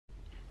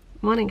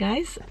Morning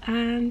guys,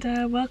 and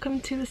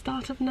welcome to the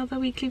start of another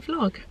weekly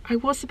vlog. I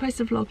was supposed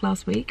to vlog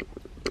last week.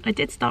 I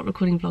did start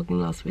recording vlogging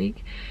last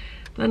week,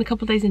 but then a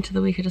couple of days into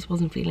the week I just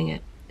wasn't feeling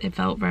it. It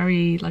felt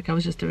very like I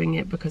was just doing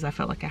it because I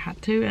felt like I had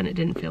to, and it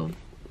didn't feel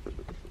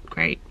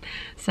great.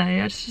 So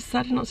I just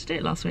decided not to do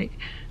it last week.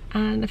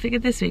 And I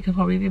figured this week will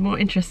probably be more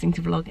interesting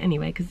to vlog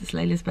anyway, because it's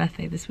Layla's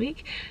birthday this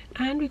week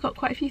and we've got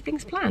quite a few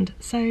things planned.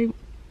 So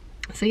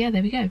yeah,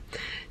 there we go.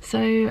 So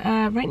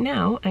right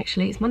now,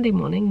 actually, it's Monday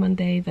morning, what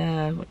day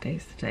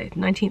is today?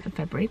 19th of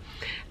February,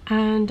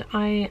 and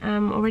I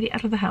am already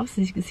out of the house.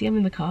 As you can see, I'm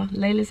in the car.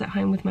 Layla's at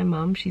home with my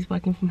mum. She's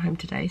working from home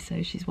today,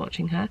 so she's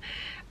watching her,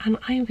 and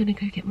I am going to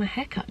go get my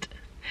hair cut.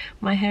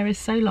 My hair is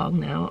so long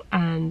now,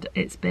 and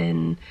it's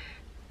been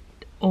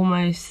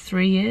almost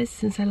 3 years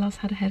since I last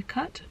had a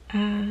haircut,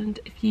 and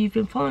if you've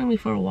been following me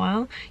for a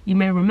while, you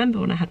may remember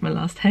when I had my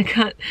last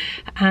haircut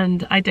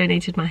and I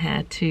donated my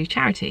hair to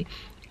charity.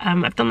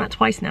 I've done that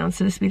twice now,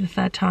 so this will be the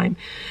third time.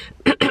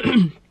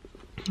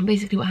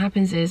 Basically what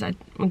happens is I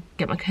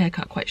get my hair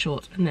cut quite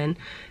short, and then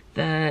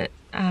the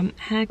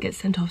hair gets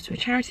sent off to a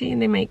charity and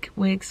they make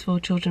wigs for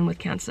children with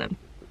cancer.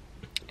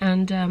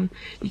 And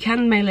you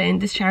can mail it in.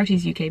 This charity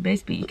is UK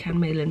based, but you can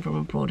mail in from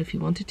abroad if you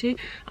wanted to,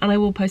 and I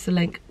will post a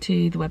link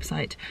to the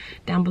website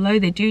down below.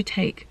 They do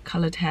take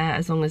coloured hair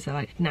as long as they're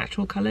like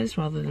natural colours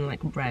rather than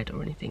like red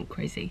or anything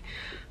crazy.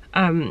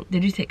 They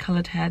do take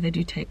coloured hair, they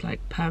do take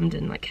like permed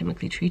and like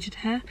chemically treated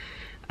hair.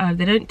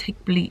 They don't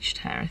take bleached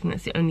hair. I think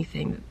that's the only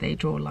thing that they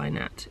draw a line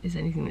at, is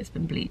anything that's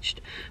been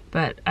bleached.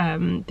 But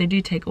they do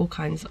take all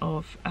kinds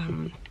of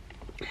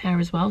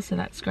hair as well, so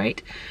that's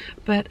great.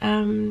 But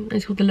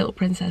it's called the Little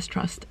Princess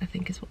Trust, I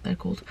think is what they're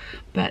called.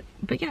 But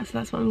yeah, so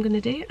that's what I'm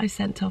gonna do. I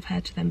sent off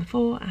hair to them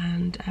before,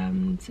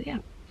 and so yeah.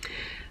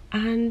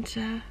 And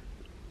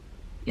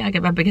yeah, I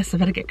guess I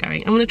better get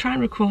going. I'm gonna try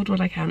and record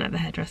what I can at the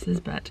hairdressers,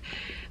 but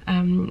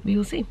we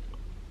will see.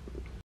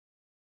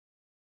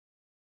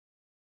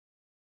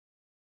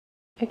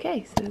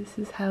 Okay, so this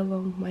is how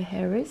long my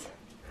hair is.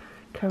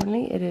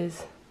 Currently it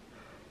is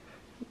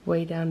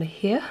way down to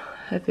here.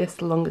 I guess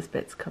the longest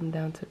bits come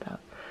down to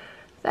about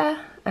there,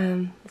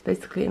 and it's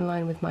basically in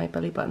line with my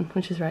belly button,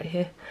 which is right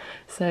here.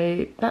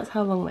 So that's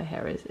how long my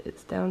hair is.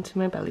 It's down to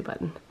my belly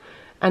button,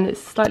 and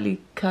it's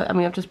slightly I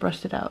mean, I've just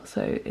brushed it out,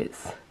 so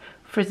it's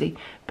frizzy,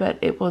 but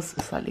it was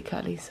slightly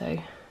curly. So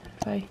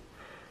if I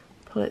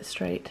pull it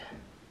straight,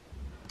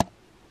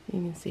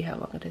 you can see how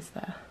long it is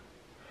there.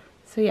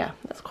 So yeah,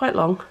 that's quite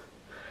long.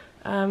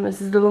 This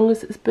is the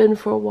longest it's been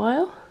for a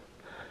while,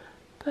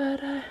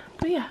 but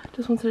yeah,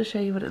 just wanted to show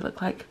you what it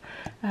looked like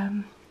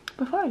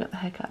before I got the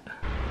haircut.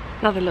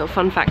 Another little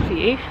fun fact for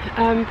you,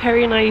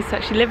 Perry and I used to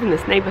actually live in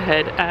this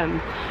neighbourhood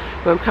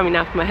where I'm coming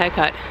now for my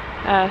haircut.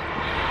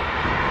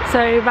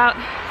 So about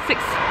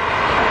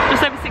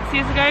just over 6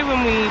 years ago,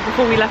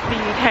 before we left the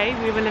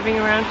UK, we were living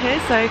around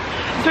here. So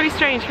it's very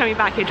strange coming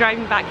back here,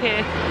 driving back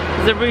here.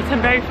 It's a route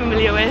I'm very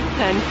familiar with,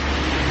 and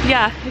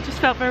yeah, it just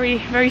felt very,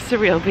 very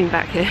surreal being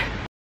back here.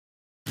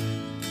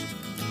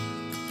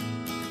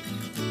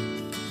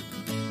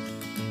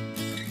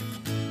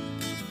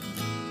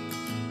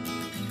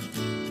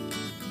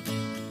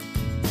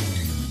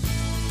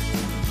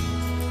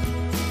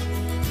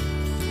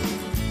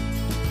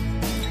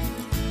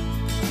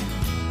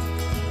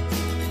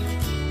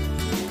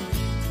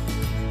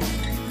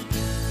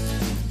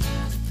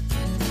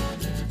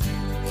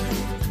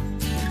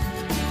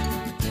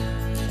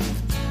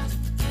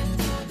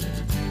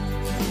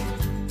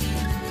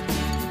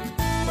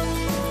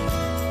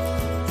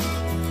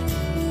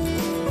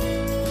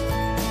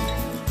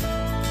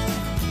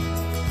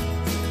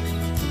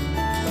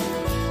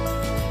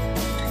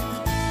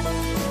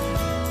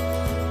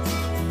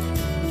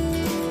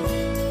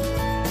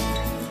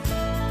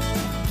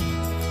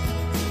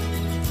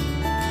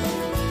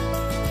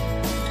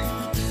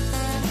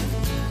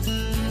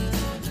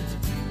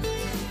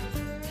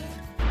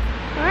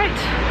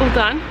 All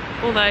done,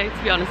 although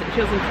to be honest it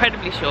feels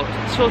incredibly short.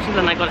 It's shorter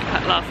than I got it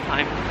cut last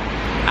time,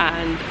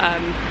 and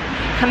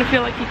kind of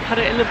feel like you cut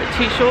it a little bit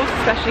too short,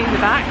 especially in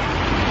the back.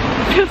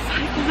 It feels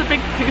like there's a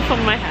big poof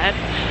on my head.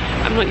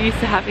 I'm not used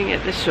to having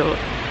it this short.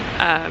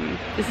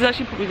 This is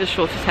actually probably the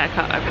shortest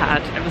haircut I've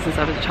had ever since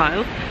I was a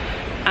child,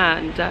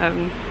 and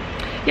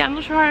yeah, I'm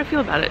not sure how I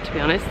feel about it, to be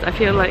honest. I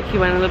feel like he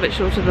went a little bit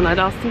shorter than I'd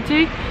asked him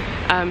to,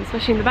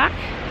 especially in the back,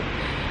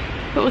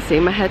 but we'll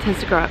see. My hair tends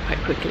to grow out quite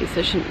quickly,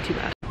 so it shouldn't be too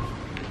bad.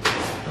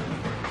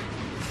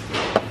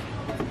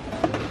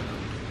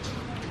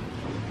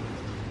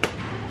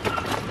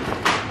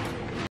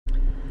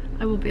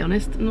 I will be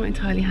honest, I'm not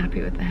entirely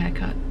happy with the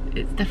haircut.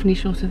 It's definitely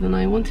shorter than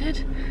I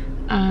wanted,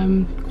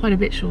 quite a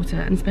bit shorter,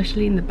 and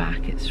especially in the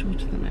back it's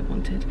shorter than I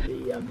wanted.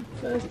 The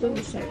first and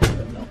the second,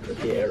 but not the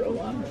zero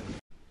one.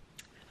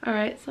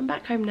 Alright, so I'm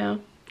back home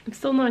now. I'm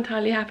still not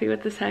entirely happy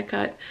with this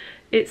haircut.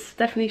 It's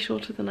definitely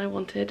shorter than I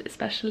wanted,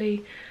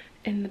 especially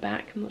in the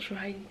back. I'm not sure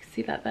how you can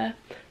see that there.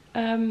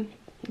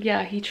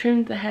 Yeah, he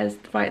trimmed the hairs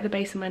right at the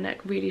base of my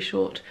neck really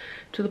short,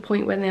 to the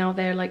point where now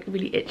they're like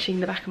really itching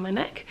the back of my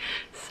neck.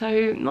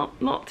 So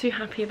not too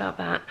happy about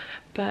that,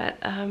 but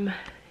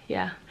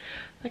yeah,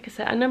 like I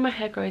said, I know my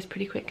hair grows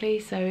pretty quickly,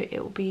 so it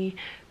will be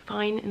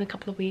fine in a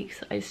couple of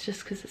weeks. It's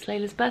just because it's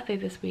Layla's birthday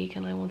this week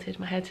and I wanted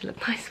my hair to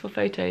look nice for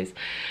photos,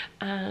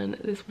 and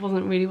this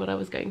wasn't really what I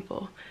was going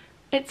for.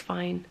 It's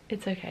fine,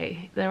 it's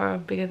okay. There are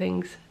bigger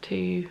things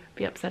to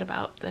be upset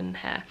about than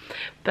hair.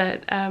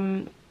 But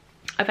I've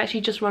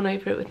actually just run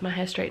over it with my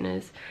hair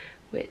straighteners,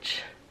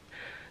 which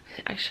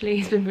actually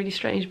has been really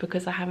strange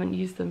because I haven't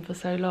used them for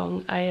so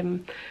long.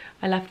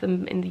 I left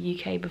them in the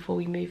UK before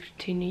we moved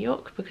to New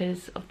York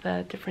because of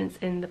the difference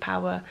in the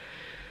power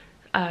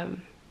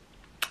in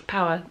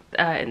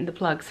the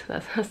plugs.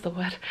 That's the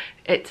word.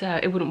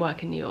 It wouldn't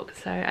work in New York,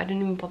 so I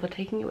didn't even bother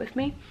taking it with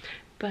me.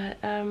 But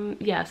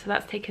yeah, so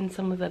that's taken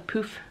some of the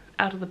poof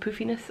out of the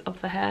poofiness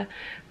of the hair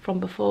from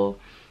before,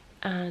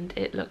 and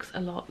it looks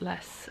a lot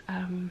less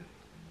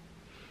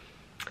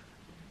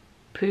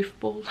poof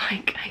ball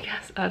like, I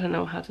guess. I don't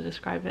know how to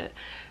describe it.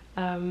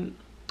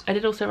 I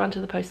did also run to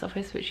the post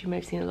office, which you may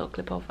have seen a little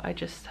clip of. I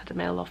just had to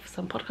mail off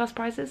some podcast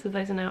prizes, so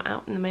those are now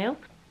out in the mail.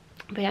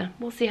 But yeah,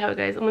 we'll see how it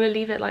goes. I'm going to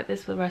leave it like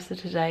this for the rest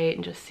of today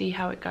and just see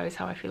how it goes,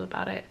 how I feel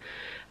about it.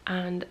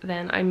 And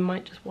then I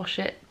might just wash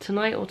it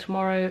tonight or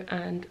tomorrow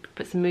and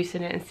put some mousse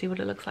in it and see what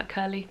it looks like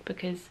curly,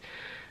 because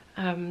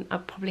I'll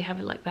probably have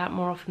it like that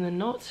more often than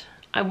not.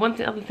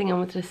 One other thing I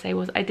wanted to say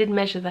was I did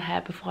measure the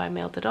hair before I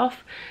mailed it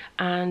off,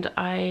 and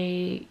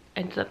I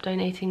ended up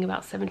donating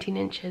about 17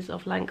 inches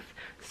of length.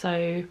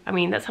 So I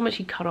mean, that's how much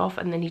he cut off,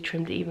 and then he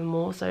trimmed it even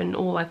more. So in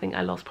all, I think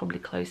I lost probably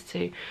close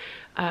to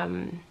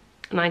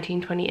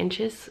 19-20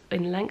 inches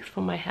in length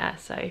from my hair.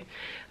 So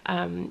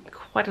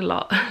quite a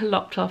lot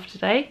lopped off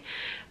today.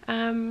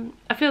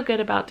 I feel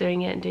good about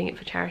doing it and doing it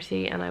for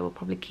charity, and I will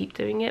probably keep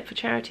doing it for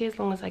charity as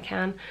long as I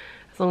can,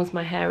 as long as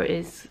my hair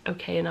is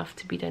okay enough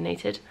to be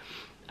donated.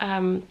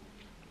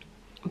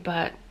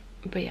 But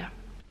yeah.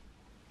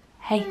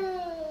 Hey.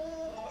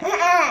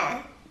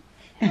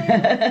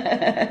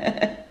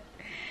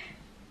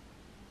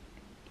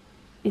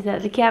 Is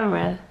that the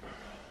camera?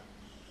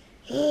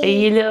 Are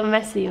you a little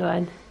messy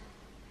one?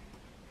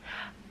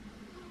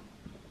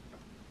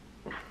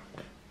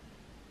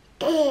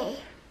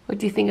 What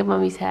do you think of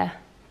Mummy's hair?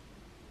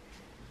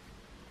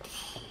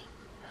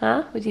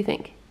 Huh? What do you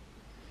think?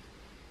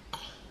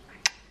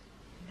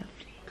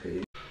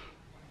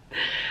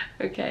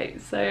 Okay,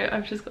 so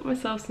I've just got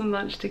myself some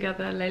lunch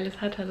together. Layla's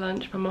had her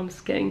lunch. My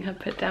mum's getting her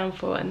put down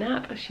for a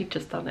nap. She'd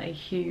just done a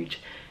huge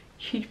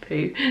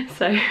poo.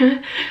 So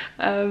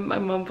my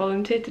mum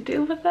volunteered to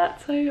deal with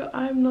that, so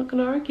I'm not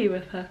going to argue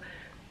with her.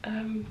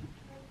 And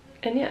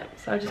yeah,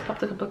 so I just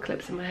popped a couple of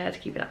clips in my hair to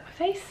keep it out my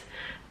face.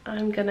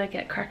 I'm gonna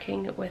get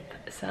cracking with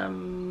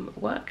some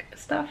work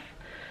stuff.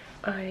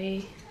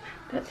 I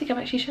don't think I've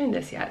actually shown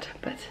this yet,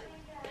 but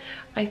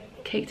I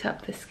caked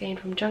up this skein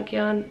from Junk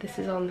Yarn. This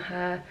is on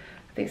her,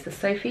 I think it's the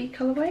Sophie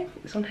colourway.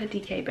 It's on her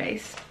DK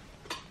base.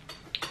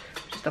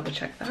 Just double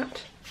check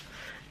that.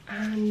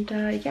 And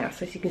yeah,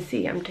 so as you can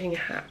see, I'm doing a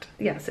hat.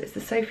 Yeah, so it's the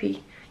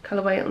Sophie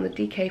colourway on the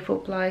DK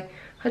 4-ply,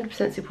 100%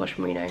 superwash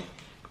merino.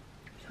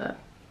 So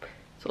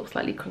sort of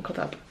slightly crinkled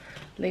up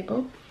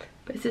label.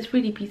 But it's this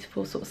really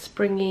beautiful sort of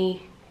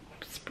springy,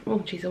 oh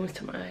geez, I almost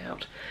took my eye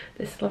out.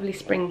 This lovely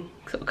spring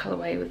sort of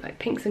colourway with like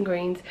pinks and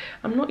greens.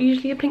 I'm not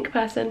usually a pink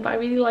person, but I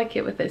really like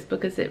it with this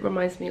because it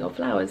reminds me of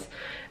flowers,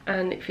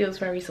 and it feels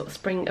very sort of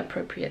spring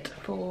appropriate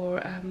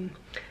for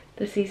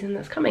the season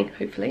that's coming,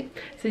 hopefully.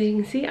 So as you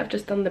can see, I've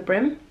just done the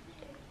brim,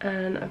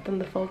 and I've done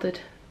the folded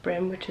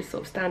brim, which is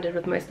sort of standard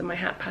with most of my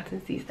hat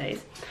patterns these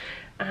days.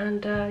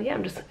 And yeah,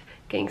 I'm just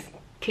getting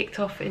kicked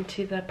off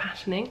into the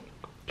patterning.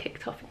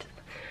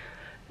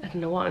 I don't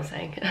know what I'm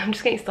saying. I'm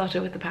just getting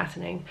started with the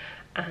patterning,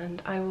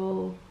 and I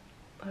will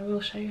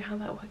show you how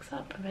that works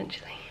up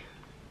eventually.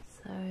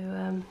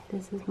 So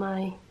this is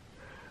my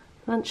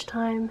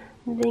lunchtime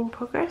knitting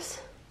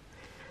progress.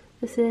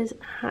 This is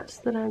a hat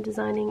that I'm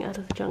designing out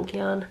of the Junk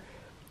Yarn,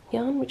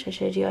 which I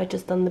showed you. I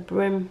just done the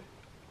brim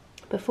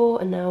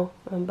before, and now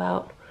I'm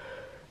about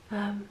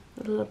a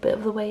little bit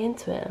of the way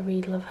into it. I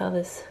really love how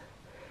this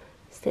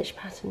stitch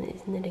pattern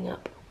is knitting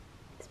up.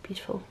 It's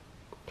beautiful.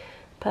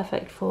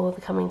 Perfect for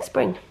the coming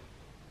spring.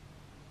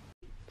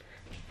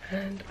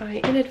 And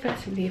I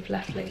inadvertently have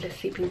left Layla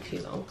sleeping too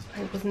long.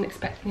 I wasn't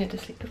expecting her to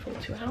sleep the full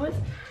 2 hours,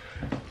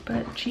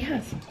 but she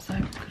has, so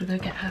I'm gonna go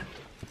get her.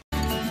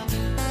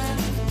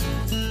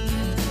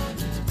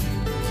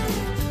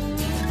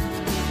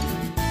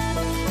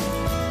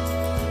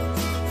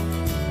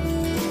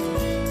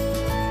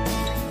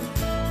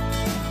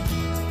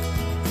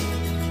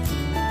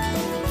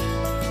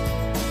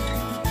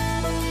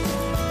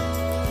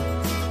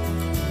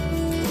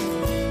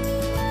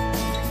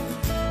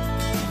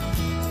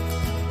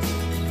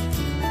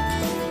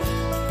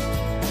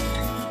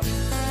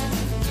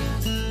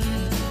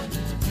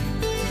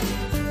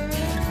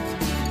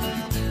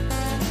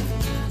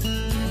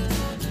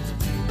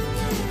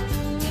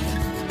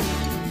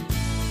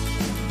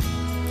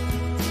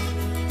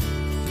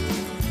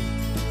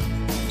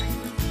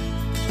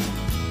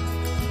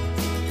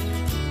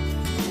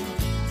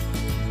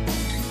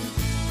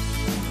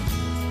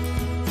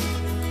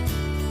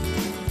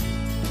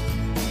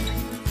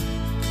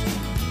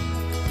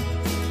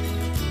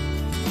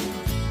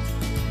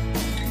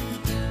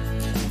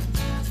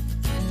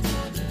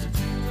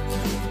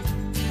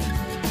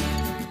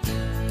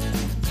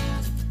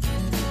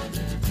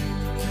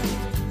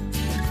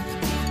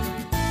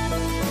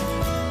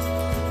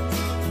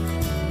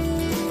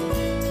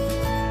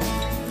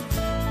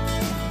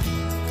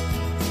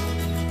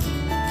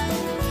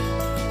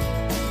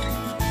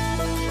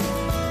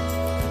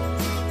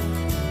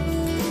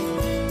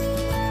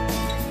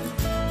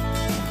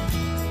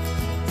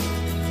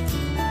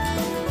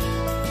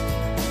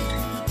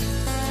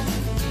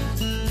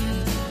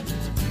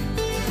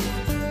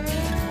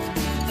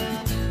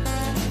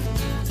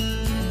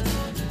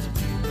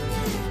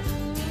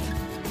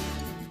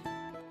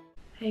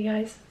 Hey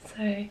guys,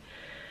 so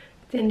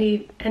it's in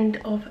the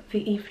end of the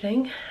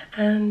evening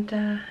and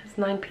it's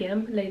 9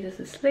 p.m. Layla's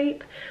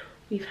asleep,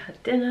 we've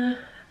had dinner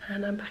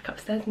and I'm back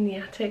upstairs in the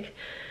attic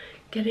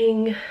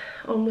getting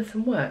on with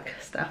some work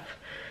stuff.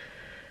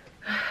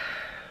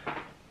 I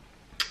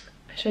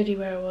showed you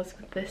where I was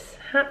with this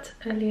hat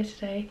earlier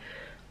today.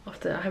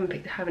 After I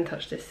haven't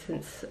touched this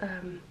since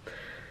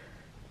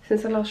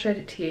I last showed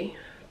it to you,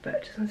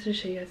 but just wanted to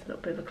show you guys a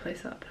little bit of a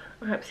close up.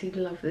 I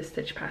absolutely love this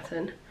stitch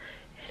pattern.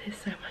 It is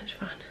so much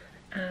fun,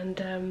 and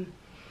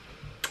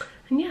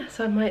yeah,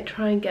 so I might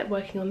try and get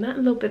working on that a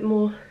little bit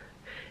more.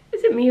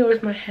 Is it me or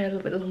is my hair a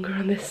little bit longer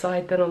on this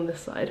side than on this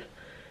side?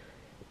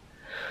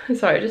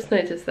 Sorry, I just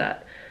noticed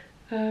that.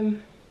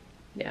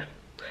 Yeah.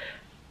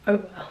 Oh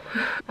well.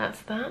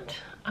 That's that.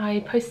 I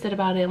posted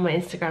about it on my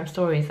Instagram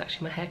stories,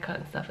 actually, my haircut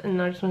and stuff, and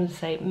I just wanted to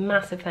say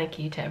massive thank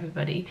you to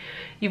everybody.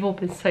 You've all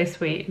been so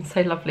sweet and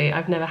so lovely.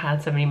 I've never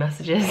had so many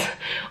messages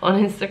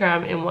on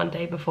Instagram in one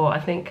day before. I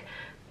think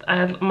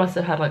I must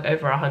have had like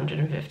over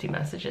 150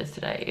 messages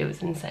today. It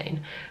was insane.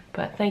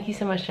 But thank you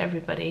so much to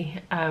everybody.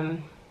 I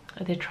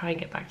did try and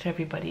get back to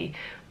everybody,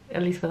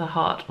 at least with a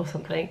heart or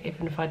something,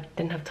 even if I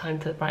didn't have time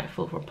to write a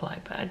full reply,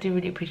 but I do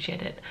really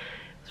appreciate it. It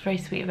was very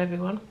sweet of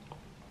everyone.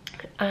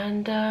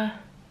 And yeah,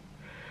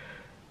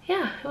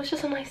 it was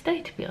just a nice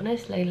day, to be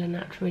honest. Layla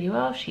napped really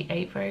well, she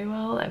ate very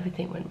well,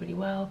 everything went really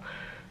well,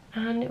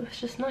 and it was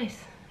just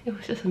nice. It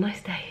was just a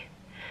nice day.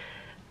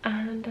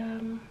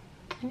 And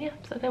yeah,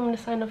 so I think I'm going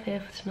to sign off here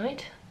for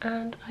tonight,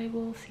 and I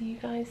will see you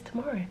guys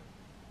tomorrow.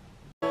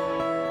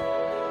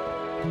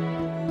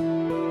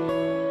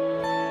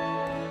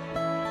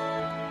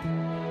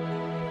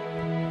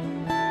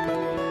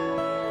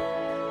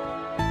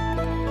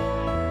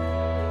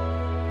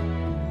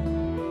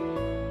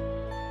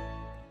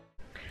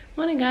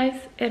 Morning guys,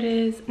 it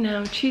is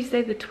now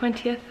Tuesday the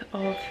 20th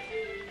of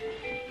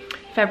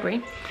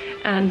February,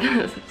 and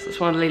that's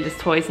one of Layla's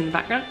toys in the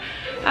background.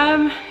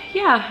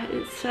 Yeah,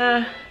 it's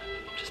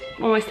just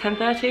almost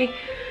 10:30.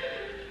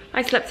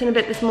 I slept in a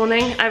bit this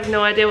morning. I have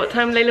no idea what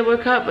time Layla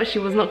woke up, but she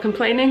was not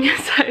complaining,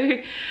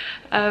 so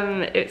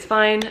it's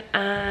fine.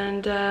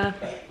 And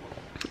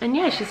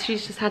yeah,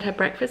 she's just had her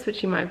breakfast,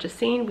 which you might have just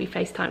seen. We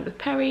FaceTimed with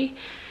Perry,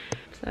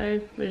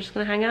 so we're just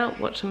gonna hang out,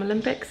 watch some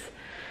Olympics,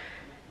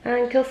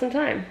 and kill some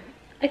time.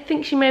 I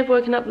think she may have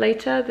woken up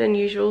later than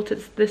usual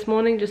this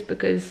morning, just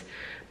because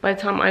by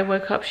the time I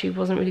woke up she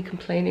wasn't really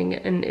complaining,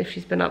 and if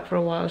she's been up for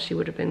a while she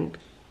would have been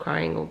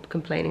crying or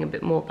complaining a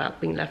bit more about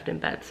being left in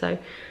bed. So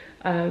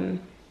I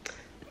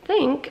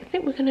think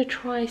we're gonna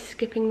try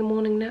skipping the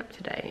morning nap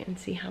today and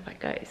see how that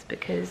goes,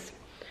 because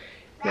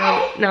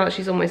now that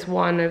she's almost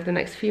 1, over the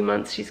next few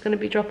months she's going to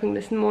be dropping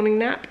this morning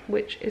nap,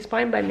 which is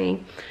fine by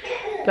me,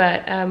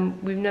 but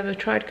we've never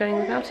tried going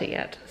without it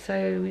yet,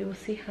 so we will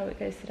see how it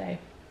goes today.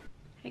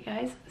 Hey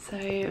guys, so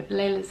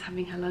Layla's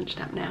having her lunch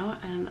nap now,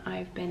 and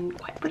I've been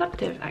quite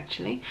productive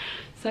actually.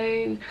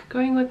 So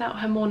going without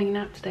her morning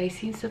nap today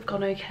seems to have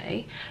gone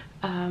okay.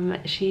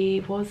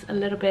 She was a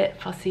little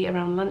bit fussy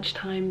around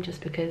lunchtime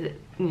just because,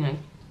 you know,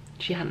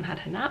 she hadn't had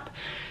her nap.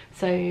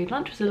 So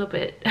lunch was a little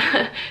bit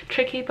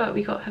tricky, but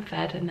we got her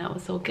fed and that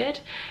was all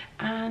good.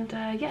 And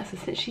yeah, so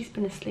since she's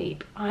been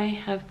asleep, I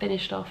have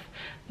finished off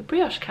the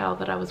brioche cowl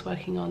that I was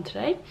working on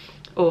today,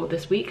 or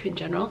this week in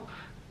general.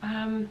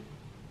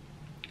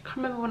 I can't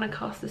remember when I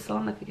cast this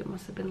on. I think it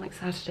must have been like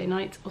Saturday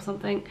night or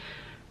something.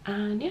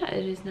 And yeah,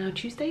 it is now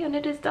Tuesday and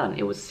it is done.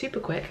 It was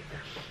super quick.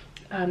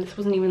 This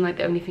wasn't even like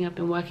the only thing I've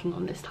been working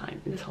on this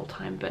whole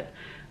time, but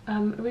I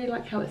really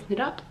like how it's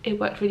knit up. It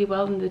worked really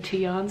well in the 2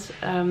 yarns.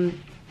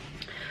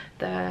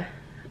 The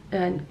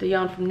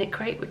yarn from Knit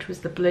Crate, which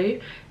was the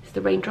blue, is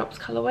the Raindrops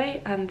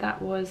colorway, and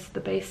that was, the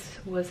base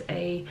was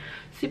a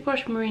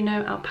superwash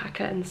merino,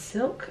 alpaca and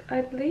silk, I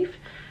believe.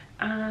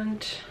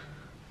 And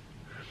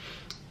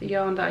the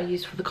yarn that I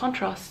used for the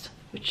contrast,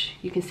 which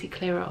you can see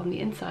clearer on the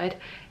inside,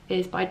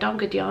 is by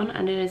Dangad yarn,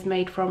 and it is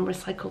made from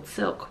recycled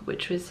silk,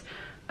 which was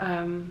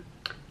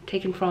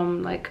taken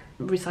from like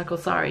recycled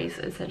saris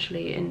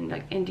essentially in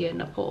like India and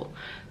Nepal.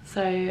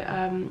 So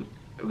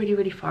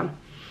really fun.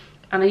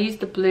 And I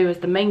used the blue as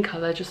the main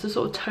colour just to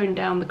sort of tone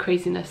down the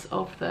craziness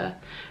of the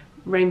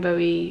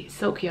rainbowy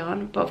silk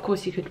yarn, but of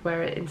course you could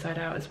wear it inside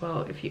out as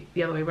well, if you,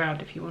 the other way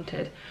around if you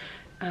wanted.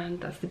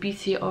 And that's the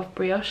beauty of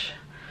brioche,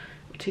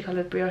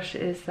 two-coloured brioche,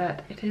 is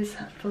that it is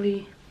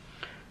fully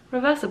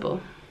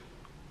reversible.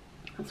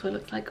 That's what it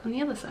looks like on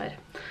the other side.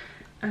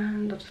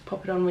 And I'll just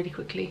pop it on really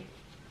quickly.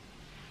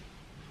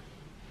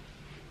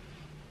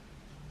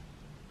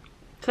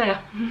 So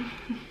yeah,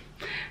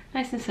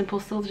 nice and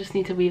simple. Still just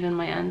need to weave in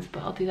my ends,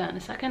 but I'll do that in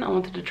a second. I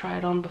wanted to try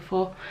it on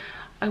before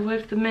I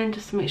wove them in,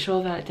 just to make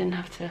sure that I didn't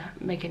have to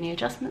make any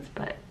adjustments,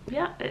 but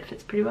yeah, it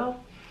fits pretty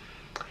well.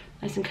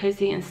 Nice and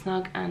cozy and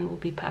snug, and will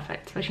be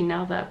perfect, especially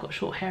now that I've got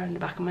short hair and the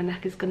back of my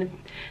neck is going to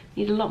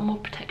need a lot more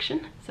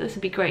protection. So this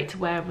would be great to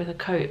wear with a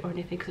coat or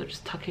anything, because it'll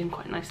just tuck in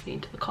quite nicely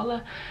into the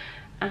collar.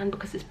 And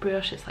because it's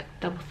brioche, it's like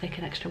double thick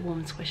and extra warm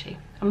and squishy.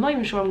 I'm not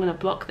even sure I'm going to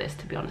block this,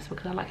 to be honest,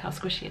 because I like how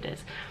squishy it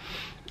is.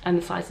 and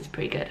the size is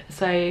pretty good.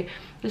 So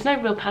there's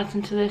no real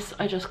pattern to this.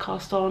 I just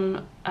cast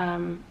on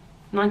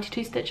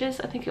 92 stitches,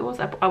 I think it was.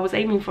 I was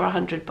aiming for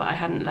 100, but I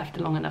hadn't left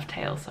a long enough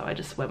tail, so I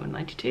just went with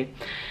 92.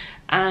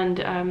 And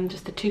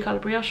just a 2-color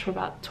brioche for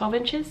about 12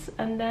 inches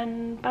and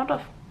then bound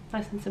off.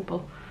 Nice and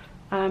simple.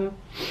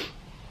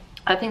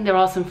 I think there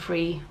are some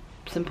free,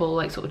 simple,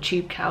 like sort of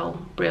tube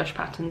cowl brioche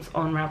patterns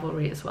on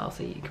Ravelry as well,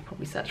 so you could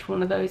probably search for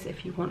one of those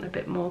if you want a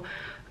bit more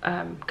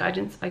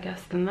guidance, I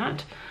guess, than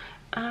that.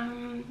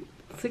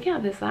 So yeah,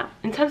 there's that.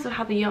 In terms of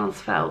how the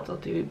yarns felt, I'll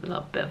do a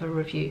little bit of a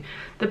review.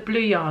 The blue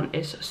yarn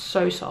is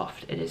so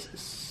soft.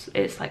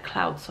 It's like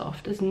cloud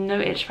soft. There's no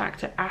itch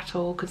factor at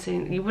all,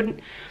 considering you wouldn't,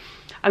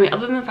 I mean,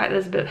 other than the fact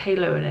there's a bit of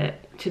halo in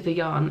it to the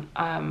yarn,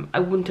 I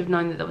wouldn't have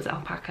known that there was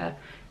alpaca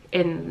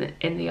in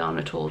the yarn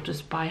at all,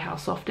 just by how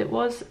soft it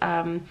was.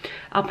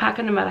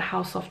 Alpaca, no matter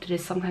how soft it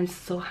is, sometimes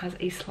still has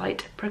a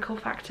slight prickle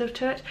factor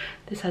to it.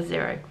 This has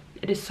 0.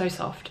 It is so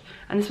soft.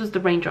 And this was the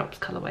Raindrops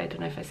colorway. I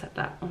don't know if I said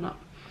that or not.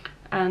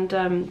 And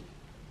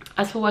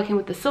as for working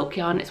with the silk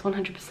yarn, it's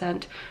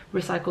 100%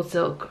 recycled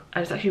silk.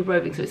 It's actually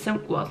roving, so it's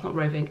well, it's not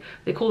roving.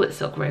 They call it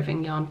silk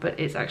roving yarn, but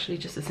it's actually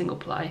just a single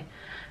ply.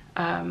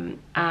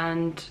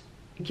 And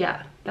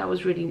yeah, that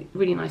was really,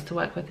 really nice to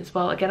work with as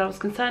well. Again, I was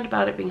concerned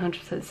about it being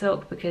 100%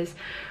 silk because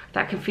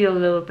that can feel a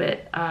little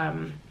bit,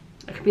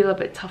 it can be a little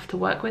bit tough to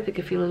work with. It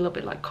could feel a little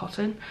bit like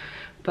cotton,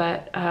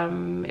 but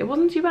it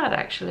wasn't too bad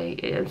actually,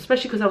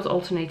 especially because I was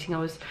alternating. I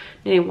was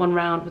knitting one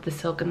round with the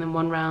silk and then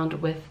one round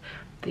with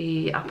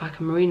the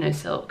alpaca merino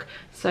silk,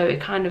 so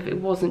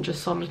it wasn't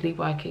just solidly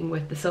working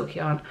with the silk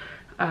yarn,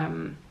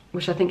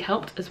 which I think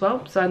helped as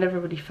well. So I never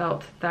really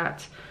felt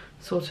that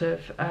sort of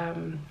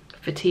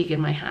fatigue in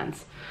my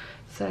hands.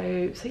 So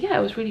yeah,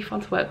 it was really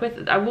fun to work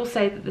with. I will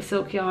say that the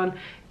silk yarn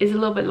is a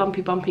little bit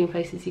lumpy bumpy in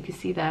places, you can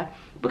see there,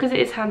 because it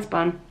is hand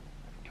spun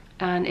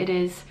and it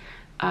is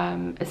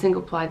a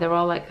single ply. There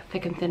are like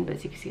thick and thin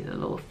bits, you can see the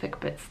little thick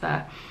bits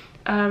there.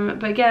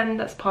 But again,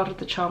 that's part of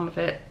the charm of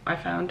it, I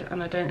found,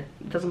 and it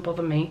doesn't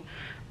bother me,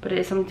 but it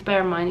is something to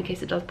bear in mind in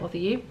case it does bother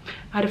you.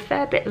 I had a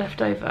fair bit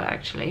left over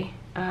actually.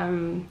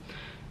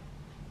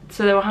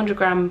 So there were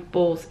 100-gram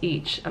balls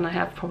each, and I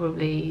have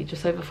probably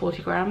just over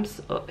 40 grams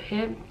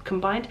here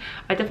combined.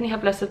 I definitely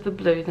have less of the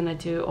blue than I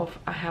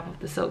have of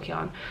the silk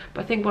yarn,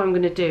 but I think what I'm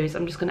going to do is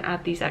I'm just going to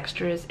add these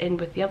extras in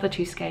with the other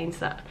 2 skeins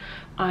that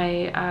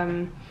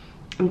I'm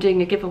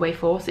doing a giveaway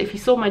for. So if you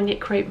saw my Knit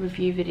Crate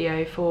review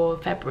video for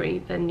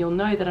February, then you'll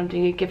know that I'm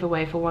doing a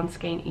giveaway for 1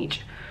 skein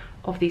each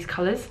of these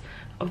colours,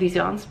 of these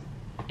yarns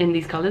in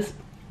these colours.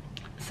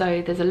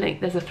 So there's a link,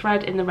 there's a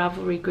thread in the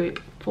Ravelry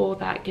group for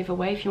that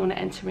giveaway if you want to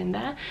enter in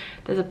there.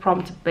 There's a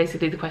prompt,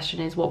 basically the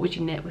question is, what would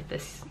you knit with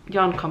this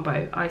yarn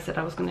combo? I said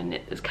I was going to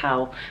knit this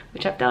cowl,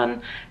 which I've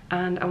done,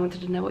 and I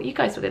wanted to know what you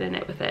guys were going to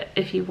knit with it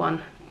if you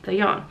won the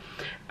yarn.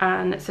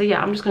 And so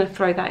yeah, I'm just going to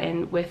throw that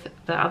in with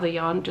the other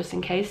yarn just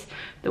in case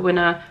the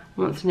winner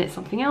wants to knit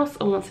something else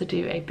or wants to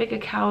do a bigger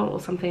cowl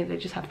or something. They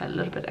just have that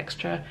little bit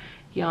extra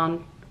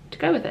yarn to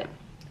go with it.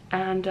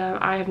 And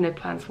I have no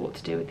plans for what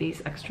to do with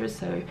these extras,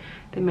 so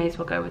they may as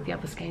well go with the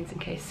other skeins in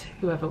case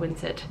whoever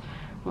wins it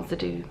wants to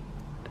do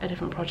a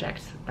different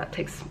project that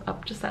takes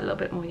up just that little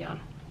bit more yarn.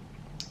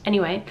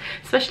 Anyway,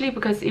 especially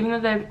because even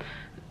though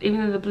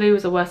the blue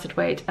is a worsted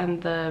weight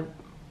and the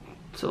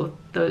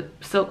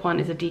silk one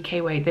is a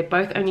DK weight, they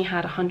both only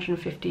had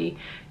 150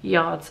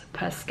 yards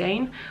per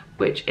skein,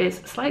 which is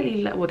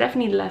slightly, well,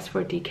 definitely less for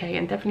a DK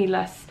and definitely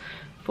less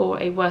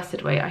for a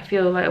worsted weight. I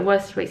feel like a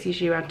worsted weight is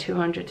usually around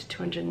 200 to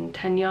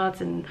 210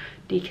 yards and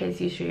DK is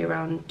usually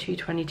around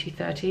 220,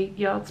 230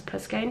 yards per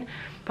skein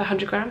per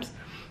 100 grams.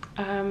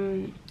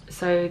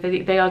 So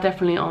they are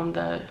definitely on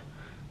the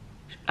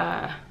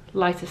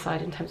lighter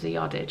side in terms of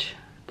yardage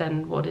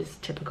than what is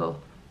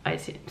typical, I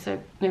assume.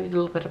 So maybe a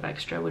little bit of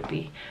extra would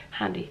be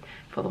handy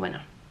for the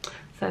winner.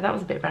 So that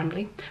was a bit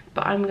rambly,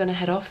 but I'm gonna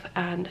head off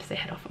and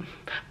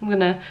I'm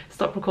gonna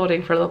stop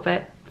recording for a little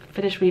bit,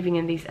 finish weaving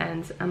in these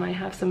ends, and I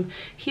have some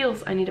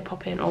heels I need to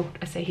pop in, or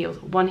I say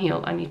heels, one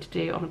heel I need to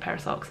do on a pair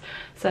of socks.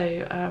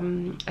 So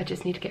I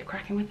just need to get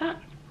cracking with that.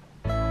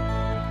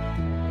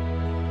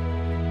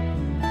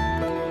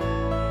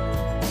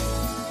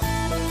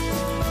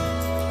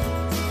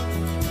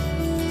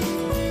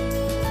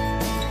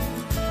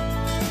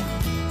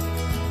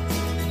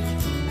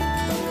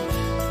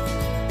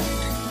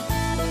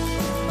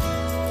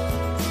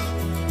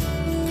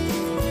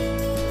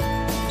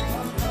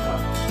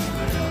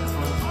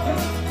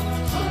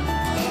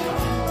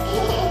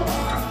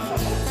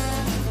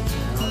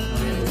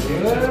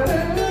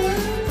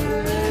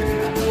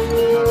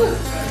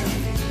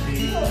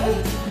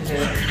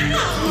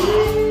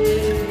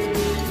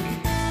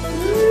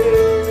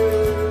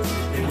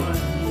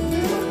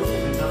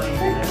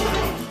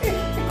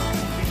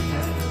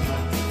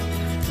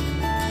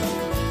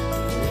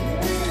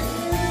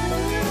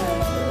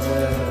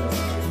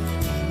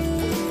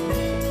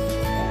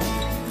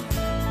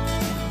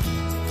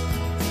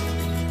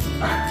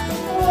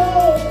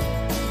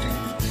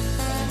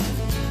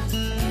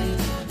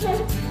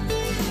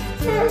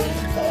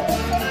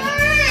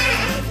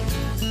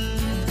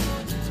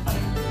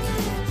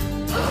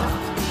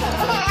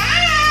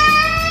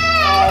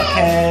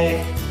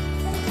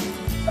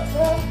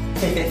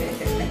 Okay,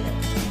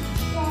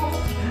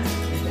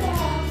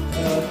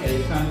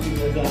 time to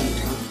go down,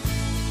 huh?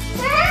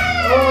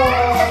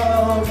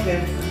 Oh,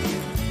 okay.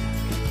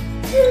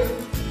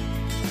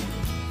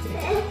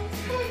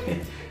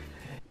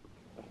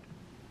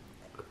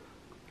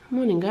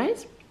 Morning,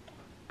 guys.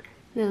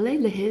 Little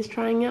Layla here is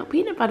trying out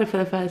peanut butter for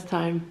the first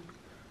time.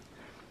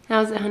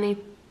 How's it, honey?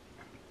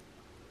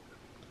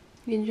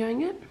 You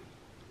enjoying it?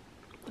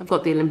 I've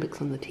got the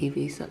Olympics on the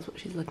TV, so that's what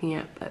she's looking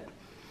at, but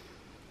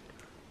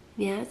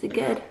yeah, is it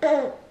good?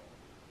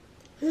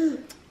 Is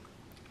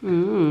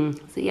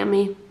it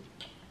yummy?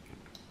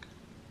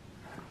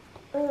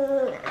 Nom,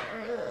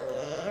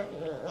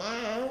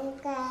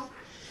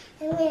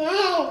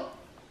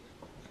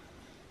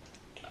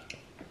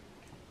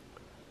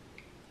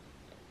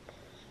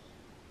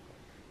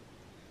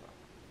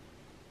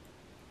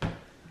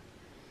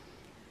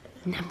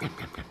 nom, nom, nom,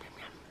 nom,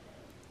 nom.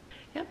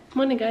 Yep,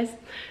 morning guys.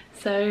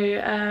 So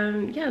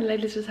yeah,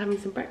 Layla's just having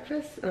some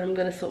breakfast and I'm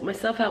gonna sort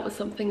myself out with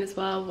something as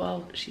well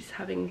while she's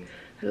having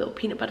a little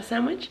peanut butter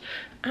sandwich.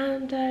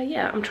 And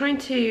yeah, I'm trying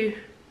to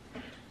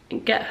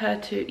get her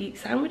to eat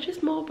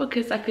sandwiches more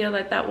because I feel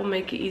like that will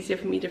make it easier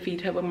for me to feed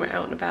her when we're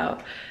out and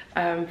about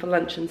for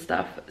lunch and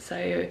stuff.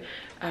 So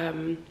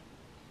at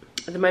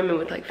the moment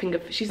with like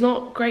she's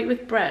not great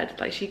with bread.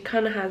 Like she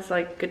kind of has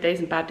like good days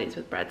and bad days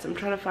with bread, so I'm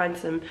trying to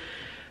find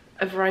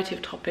a variety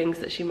of toppings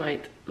that she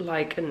might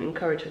like and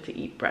encourage her to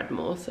eat bread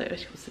more. So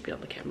she wants to be on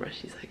the camera.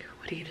 She's like,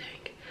 what are you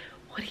doing?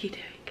 What are you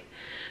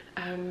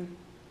doing?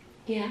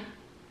 Yeah.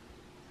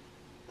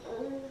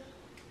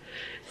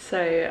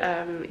 So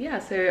yeah,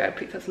 so I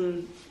picked up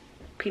some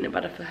peanut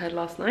butter for her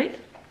last night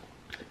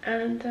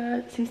and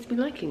seems to be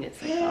liking it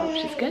so far,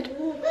 which is good.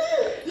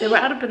 They were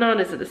out of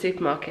bananas at the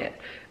supermarket,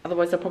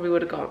 otherwise I probably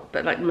would have got,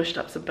 but like mushed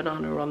up some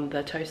banana on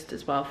the toast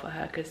as well for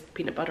her because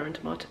peanut butter and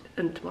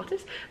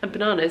tomatoes and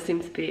bananas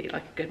seems to be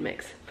like a good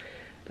mix.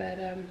 But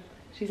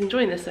she's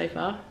enjoying this so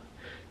far,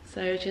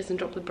 so she hasn't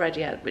dropped the bread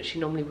yet, which she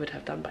normally would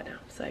have done by now.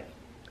 So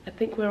I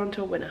think we're on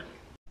to a winner.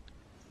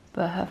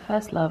 But her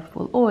first love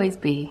will always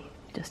be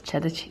just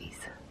cheddar cheese.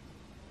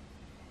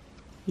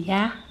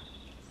 Yeah?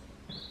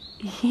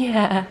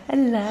 Yeah,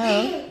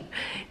 hello.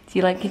 Do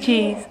you like your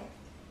cheese?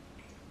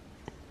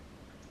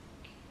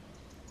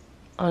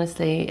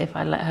 Honestly, if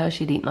I let her,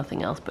 she'd eat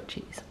nothing else but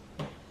cheese.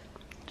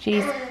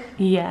 Cheese,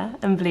 yeah,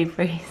 and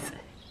blueberries.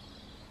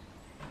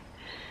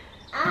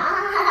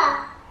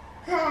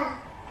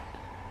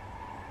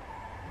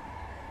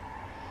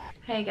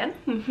 Hey again.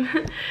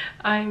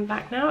 I'm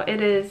back now.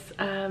 It is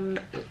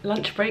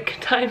lunch break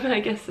time. I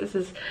guess this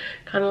is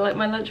kind of like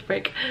my lunch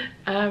break.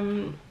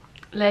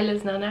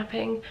 Layla's now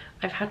napping.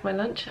 I've had my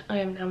lunch. I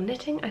am now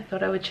knitting. I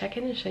thought I would check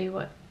in and show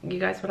you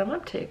guys what I'm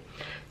up to.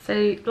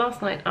 So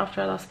last night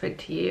after I last spoke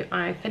to you,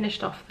 I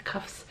finished off the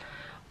cuffs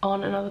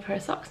on another pair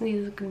of socks, and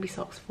these are going to be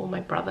socks for my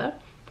brother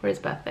for his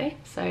birthday.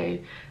 So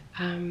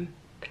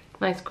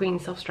nice green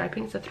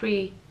self-striping. It's a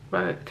three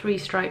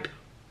stripe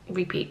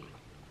repeat.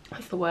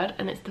 That's the word,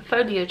 and it's the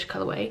foliage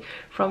colorway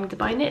from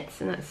Dubai Knits,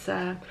 and that's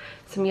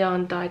some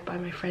yarn dyed by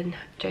my friend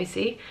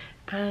Josie.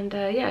 And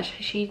yeah,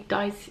 she's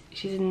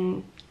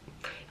an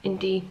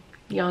indie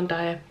yarn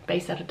dyer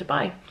based out of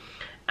Dubai.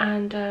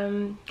 And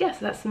yeah,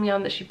 so that's some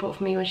yarn that she bought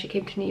for me when she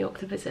came to New York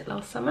to visit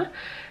last summer,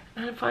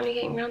 and I'm finally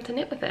getting around to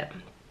knit with it.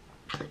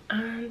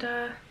 And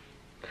the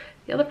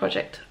other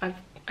project I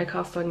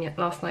cast on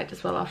last night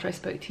as well after I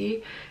spoke to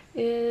you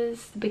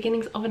is the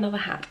beginnings of another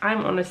hat.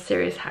 I'm on a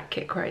serious hat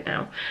kick right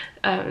now,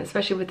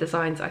 especially with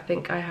designs. I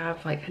think I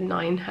have like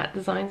 9 hat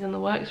designs in the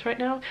works right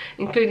now,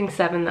 including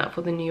 7 that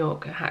for the New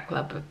York Hat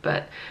Club,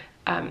 but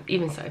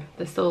even so,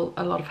 there's still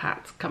a lot of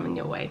hats coming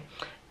your way.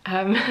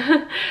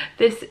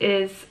 This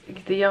is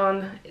the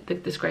yarn,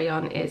 this grey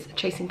yarn is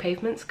Chasing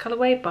Pavements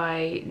colorway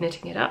by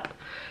Knitting It Up,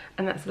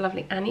 and that's a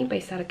lovely Annie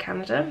based out of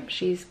Canada.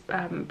 She's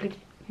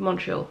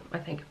Montreal, I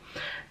think.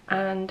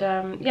 And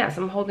yeah,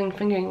 so I'm holding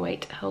fingering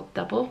weight held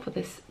double for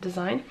this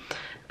design.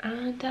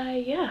 And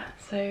yeah,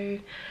 so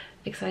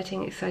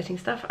exciting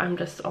stuff. I'm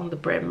just on the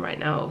brim right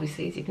now,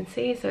 obviously, as you can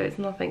see, so it's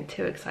nothing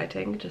too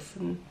exciting, just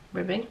some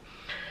ribbing.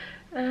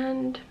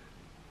 And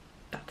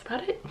that's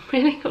about it,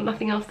 really. Got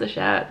nothing else to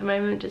share at the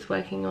moment, just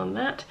working on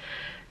that.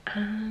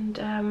 And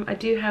I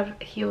do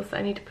have heels that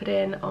I need to put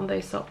in on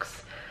those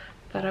socks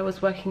that I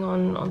was working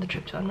on the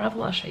trip to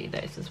Unravel. I'll show you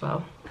those as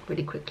well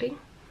really quickly.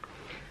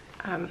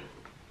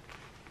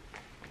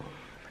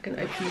 I can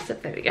open this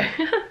up, there we go.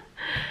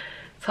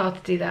 It's hard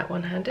to do that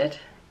one-handed.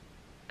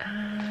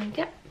 And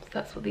yeah, so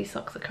that's what these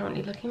socks are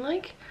currently looking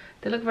like.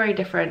 They look very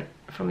different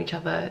from each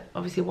other.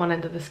 Obviously one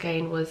end of the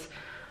skein was,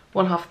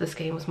 one half of the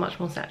skein was much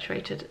more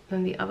saturated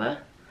than the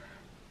other,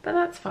 but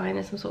that's fine.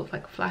 There's some sort of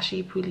like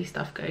flashy pooly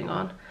stuff going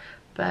on,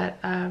 but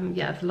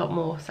yeah, there's a lot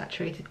more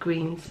saturated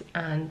greens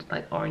and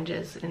like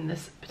oranges in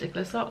this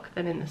particular sock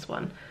than in this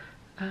one.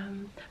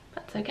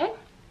 That's okay.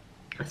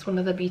 It's one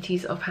of the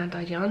beauties of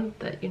hand-dyed yarn,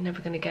 that you're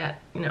never going to get,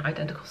 you know,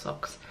 identical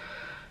socks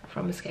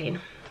from a skein,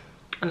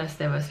 unless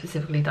they were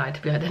specifically dyed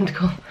to be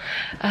identical.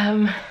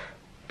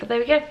 But But there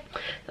we go,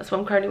 that's what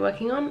I'm currently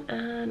working on,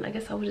 and I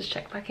guess I will just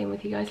check back in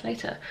with you guys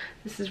later.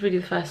 This is really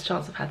the first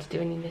chance I've had to do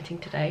any knitting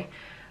today.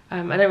 I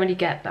don't really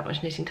get that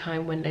much knitting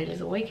time when Layla's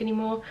awake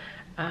anymore,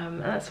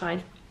 and that's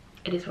fine.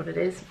 It is what it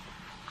is.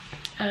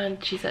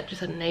 And she's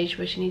just at an age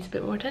where she needs a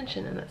bit more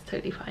attention, and that's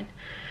totally fine.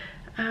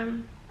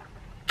 So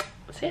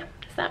yeah,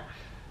 that's that.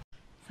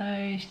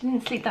 So she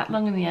didn't sleep that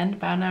long in the end,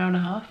 about an hour and a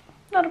half.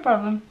 Not a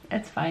problem,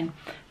 it's fine.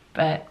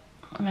 But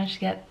I managed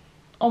to get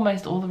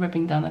almost all the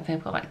ribbing done. I think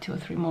I've got like 2 or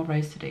 3 more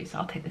rows to do, so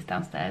I'll take this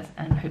downstairs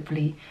and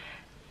hopefully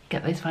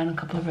get those final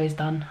couple of rows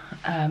done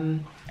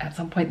at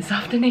some point this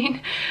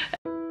afternoon.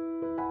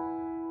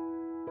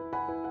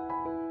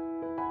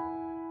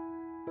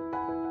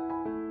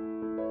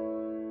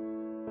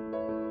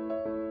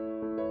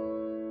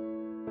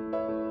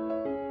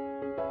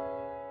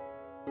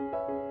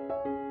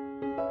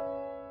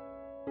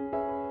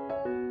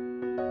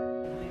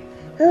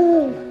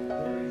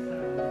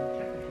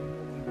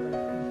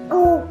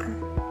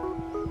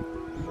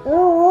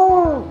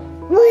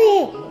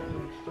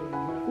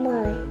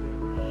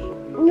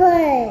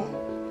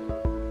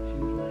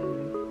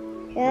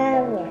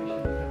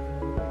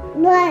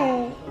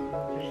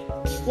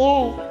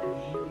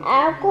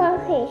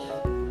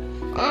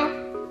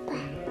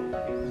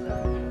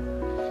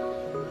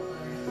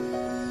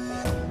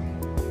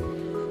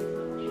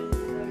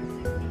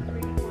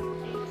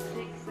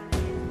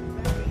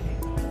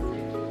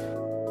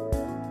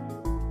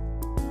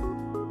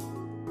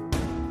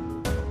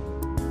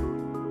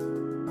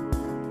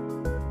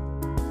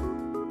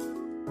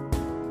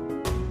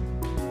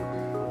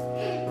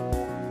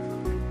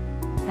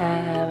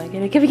 Am I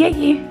gonna come and get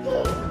you?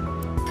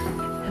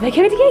 Am I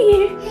coming to get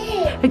you?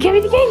 I'm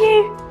coming to get you!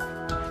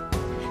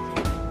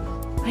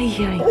 Where are you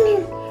going?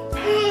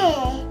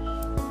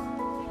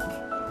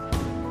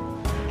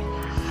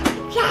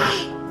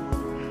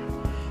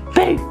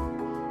 Boo!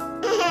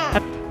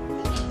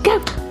 Go!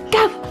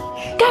 Go!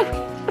 Go!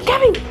 I'm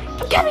coming!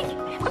 I'm coming!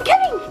 I'm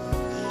coming!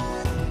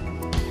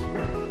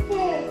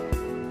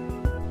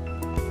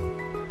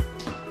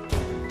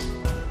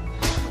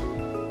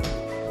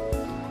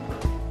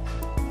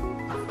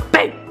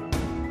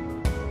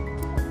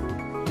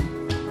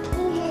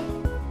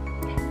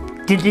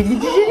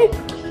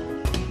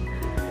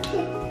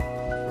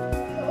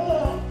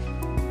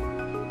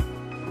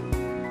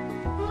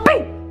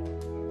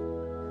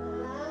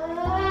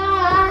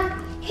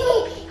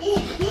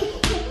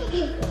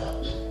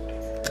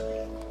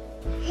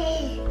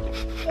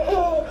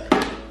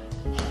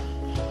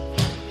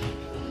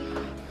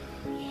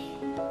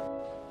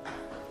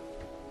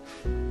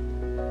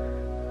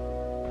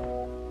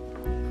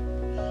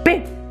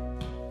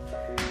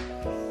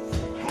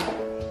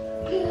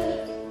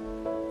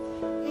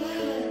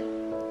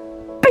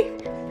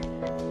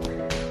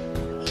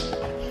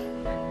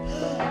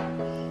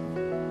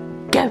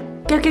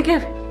 Go, go, go!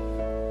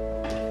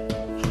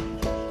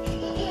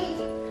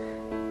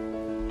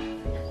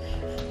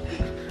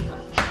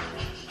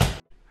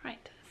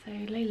 Right, so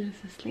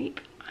Layla's asleep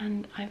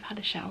and I've had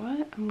a shower.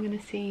 I'm gonna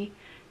see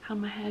how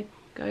my hair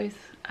goes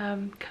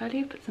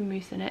curly, put some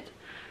mousse in it.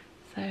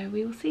 So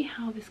we will see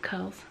how this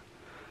curls.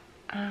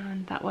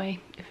 And that way,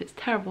 if it's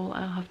terrible,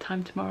 I'll have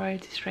time tomorrow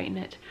to straighten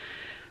it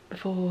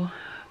before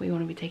we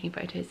want to be taking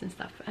photos and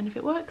stuff. And if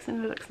it works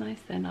and it looks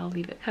nice, then I'll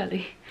leave it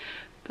curly.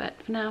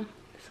 But for now,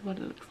 this is what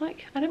it looks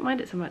like. I don't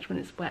mind it so much when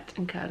it's wet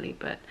and curly,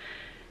 but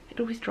it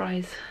always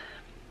dries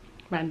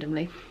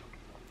randomly.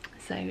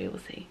 So we will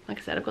see. Like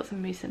I said, I've got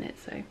some mousse in it,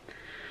 so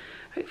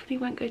hopefully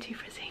it won't go too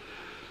frizzy.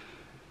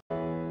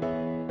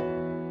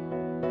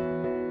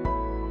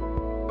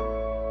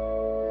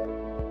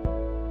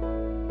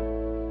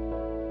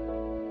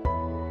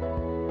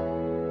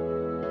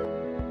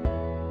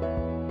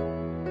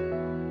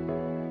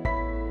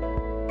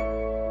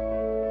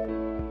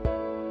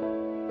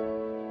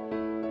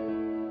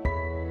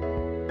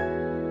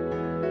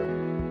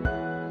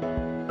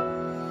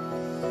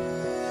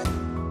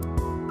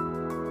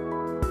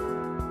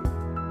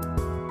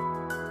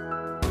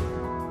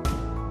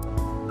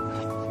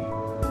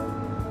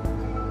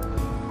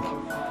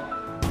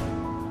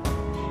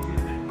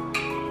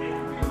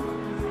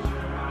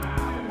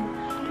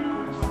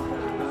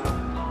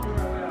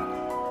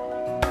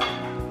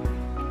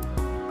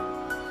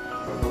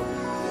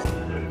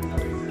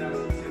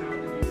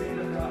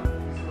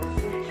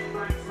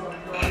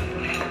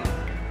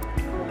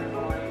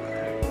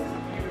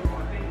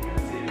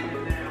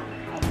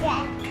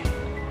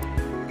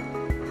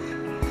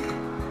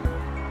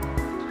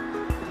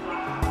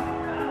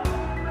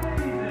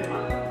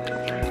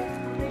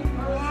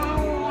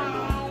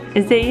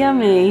 Is it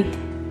yummy?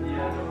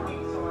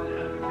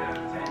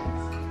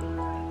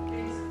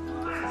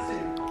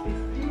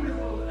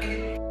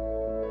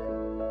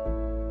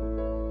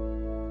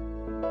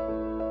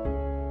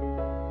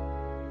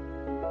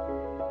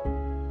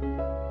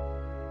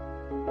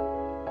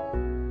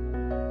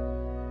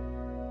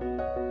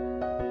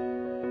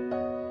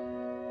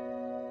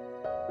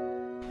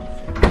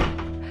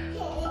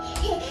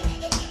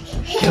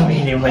 Come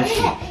here, little monkey.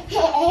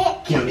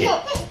 Come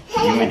here.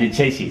 You want to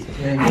chase you?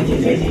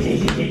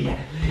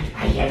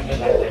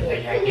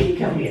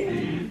 Come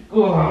here.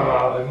 Oh,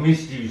 I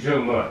missed you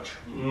so much.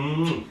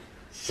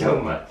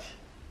 So much.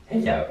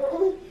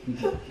 Hello.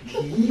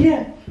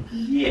 Yeah,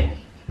 yeah.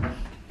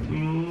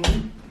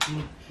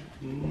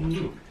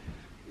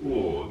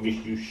 Oh, I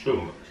missed you so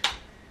much.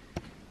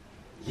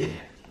 Yeah.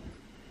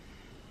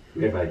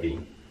 Where have I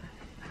been?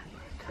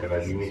 Have I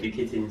been with the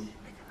kittens?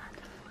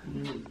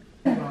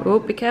 Oh,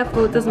 be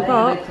careful, it doesn't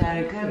pop. They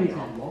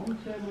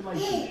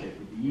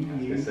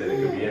say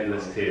there could be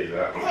endless tears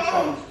without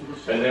response.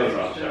 And they'll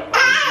rush out.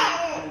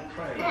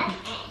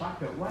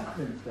 Back at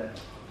Westminster,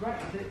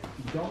 Brexit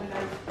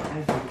dominates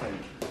everything.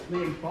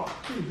 Liam Fox,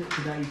 who's at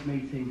today's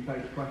meeting,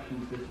 faced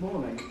questions this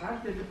morning,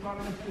 as did the Prime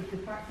Minister's de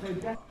facto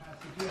death.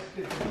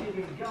 Suggested that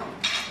giving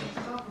guns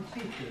to some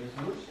teachers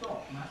would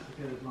stop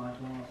massacres like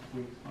last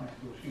week's high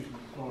school shooting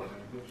in Florida,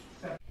 which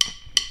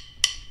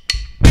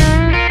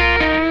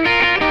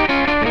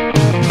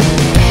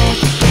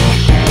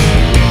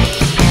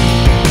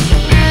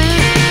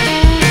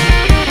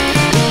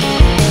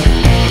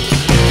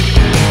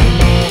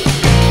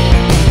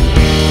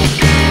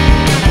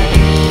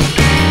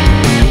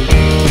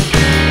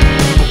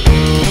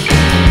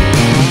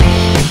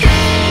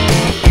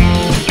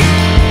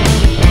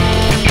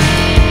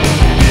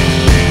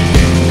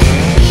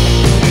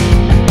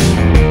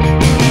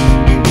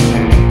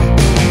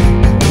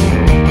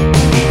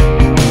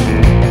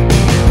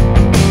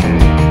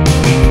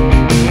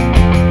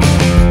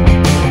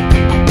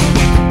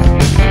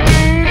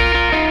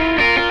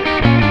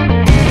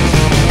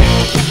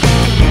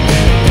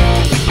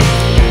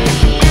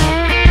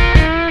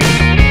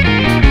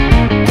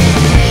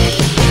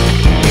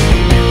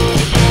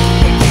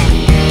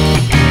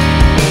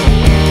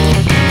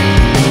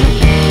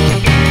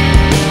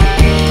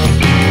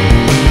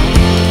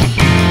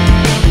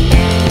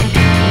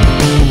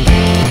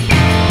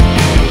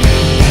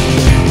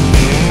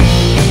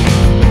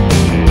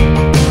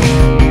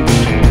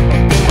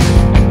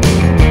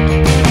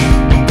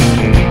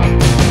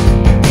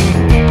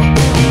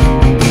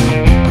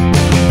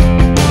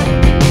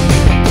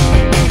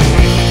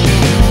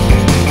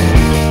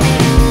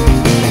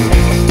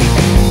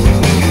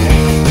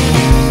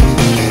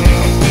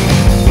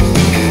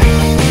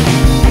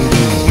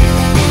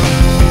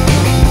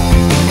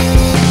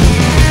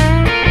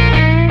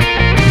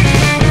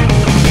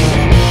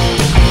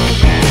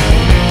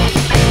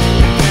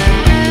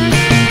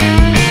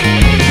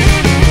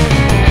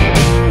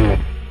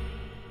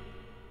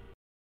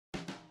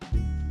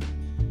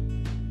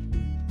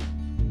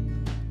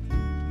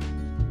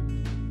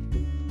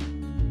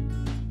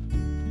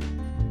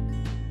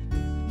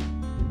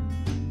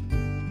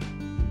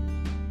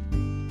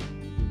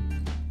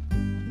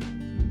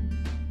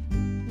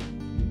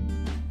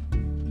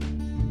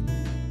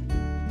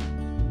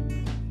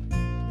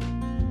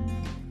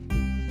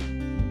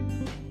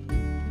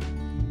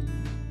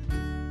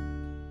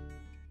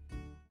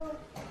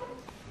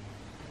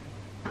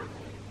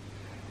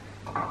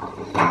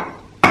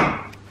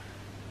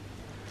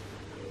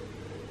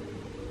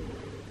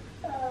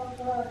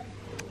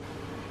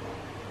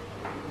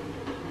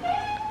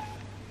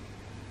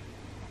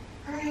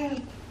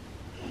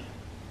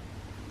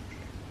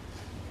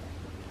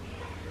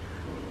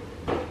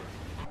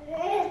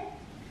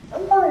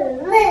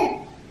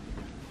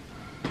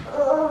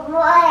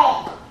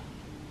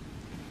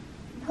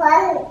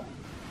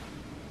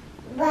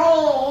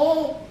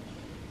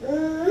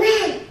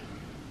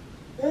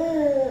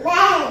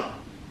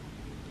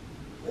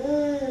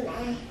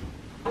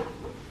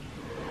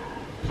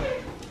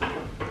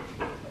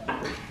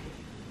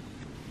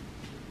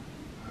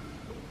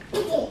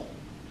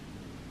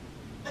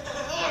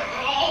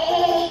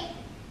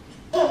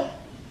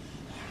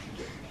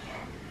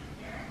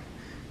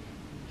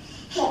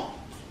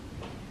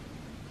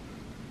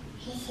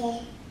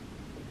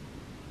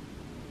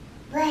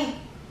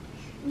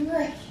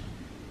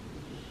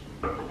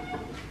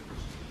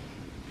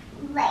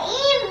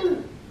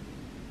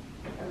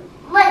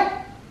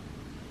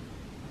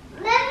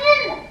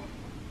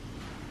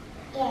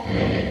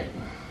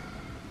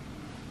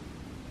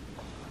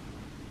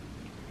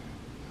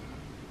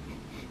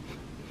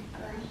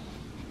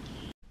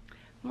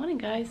Morning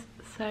guys,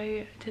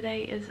 so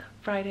today is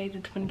Friday the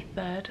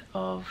 23rd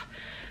of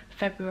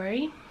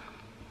February.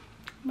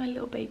 My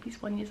little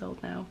baby's 1 year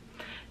old now.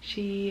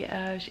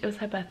 It was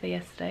her birthday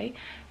yesterday,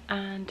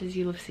 and as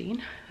you'll have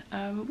seen,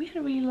 we had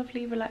a really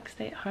lovely relaxed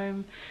day at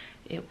home.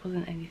 It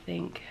wasn't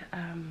anything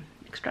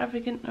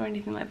extravagant or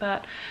anything like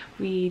that.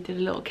 We did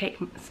a little cake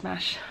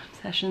smash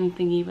session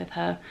thingy with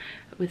her,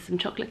 with some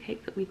chocolate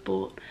cake that we'd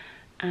bought,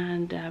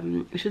 and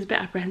she was a bit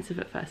apprehensive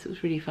at first. It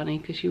was really funny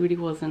because she really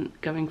wasn't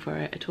going for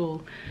it at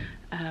all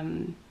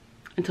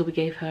until we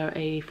gave her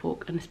a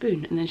fork and a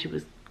spoon, and then she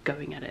was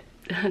going at it,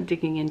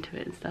 digging into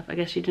it and stuff. I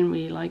guess she didn't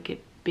really like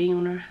it being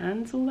on her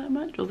hands all that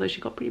much, although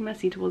she got pretty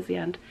messy towards the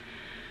end.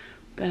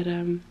 But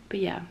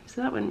yeah,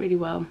 so that went really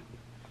well.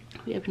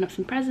 We opened up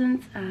some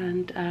presents,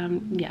 and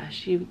yeah,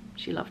 she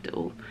loved it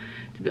all,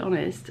 to be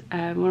honest.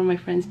 One of my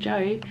friends,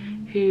 Jo,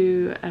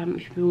 who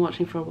if you've been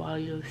watching for a while,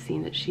 you'll have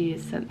seen that she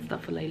has sent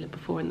stuff for Layla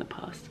before in the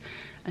past.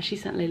 and she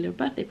sent Layla a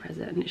birthday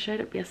present, and it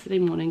showed up yesterday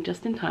morning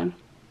just in time.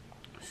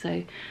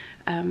 So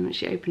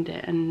she opened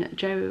it, and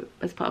Joe,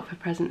 as part of her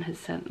present, has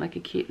sent like a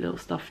cute little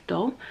stuffed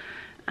doll,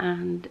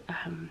 and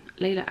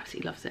Layla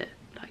absolutely loves it.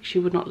 Like, she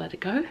would not let it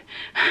go,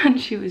 and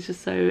she was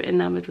just so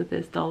enamored with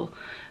this doll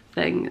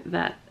thing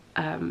that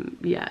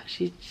yeah,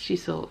 she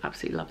still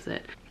absolutely loves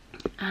it.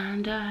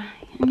 And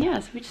yeah,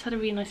 so we just had a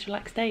really nice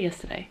relaxed day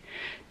yesterday.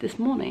 This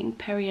morning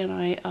Perry and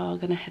I are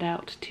gonna head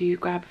out to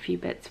grab a few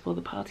bits for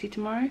the party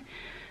tomorrow.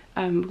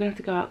 We're gonna have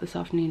to go out this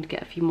afternoon to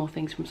get a few more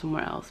things from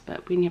somewhere else,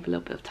 but we only have a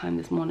little bit of time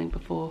this morning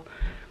before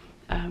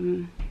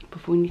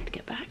we need to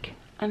get back.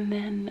 And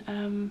then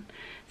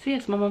so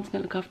yes, my mum's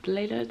gonna look after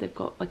Layla. They've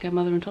got like a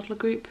mother and toddler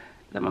group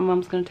that my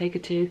mum's gonna take her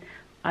to.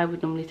 I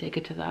would normally take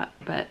her to that,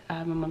 but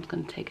my mum's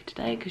gonna take her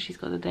today because she's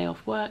got the day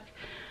off work.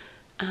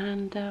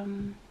 And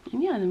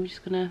yeah, then we're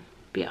just gonna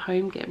be at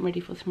home getting ready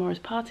for tomorrow's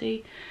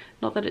party.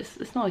 Not that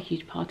it's not a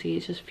huge party,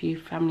 it's just a few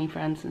family,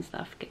 friends and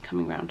stuff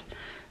coming around.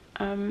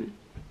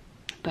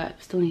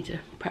 But still need to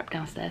prep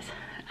downstairs.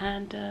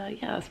 And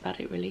yeah, that's about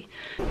it really.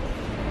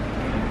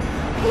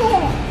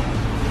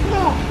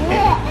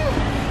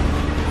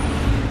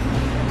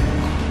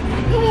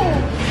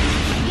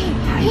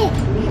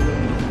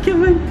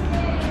 Come on.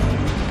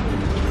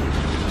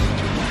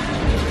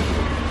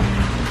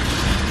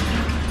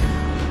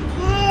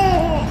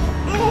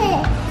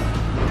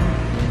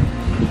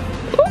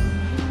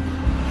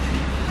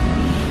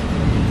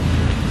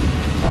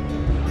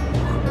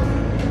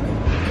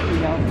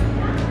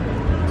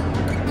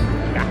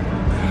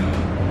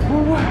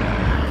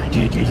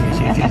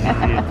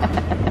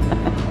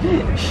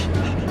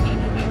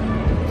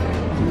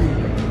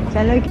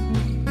 Chalo.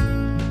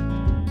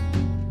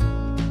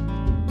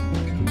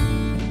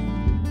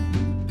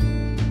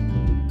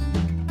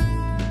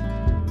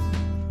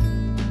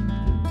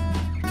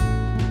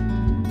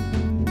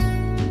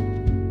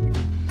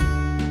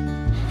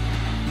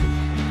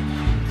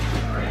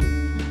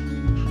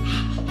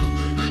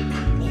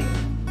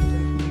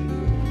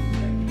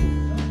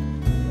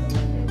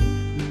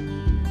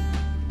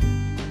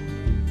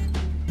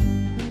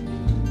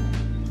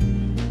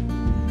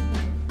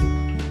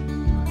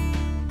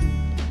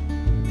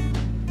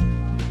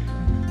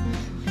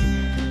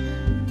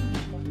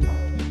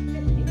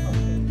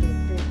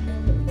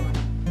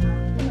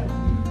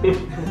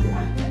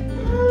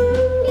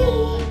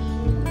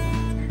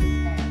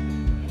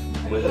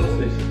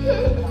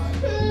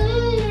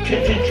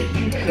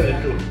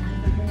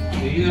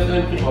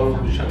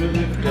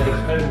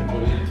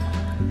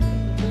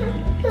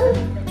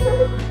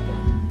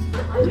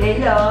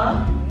 لیلا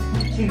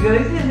چیکار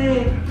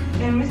شده؟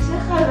 امروز چه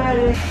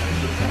خبره؟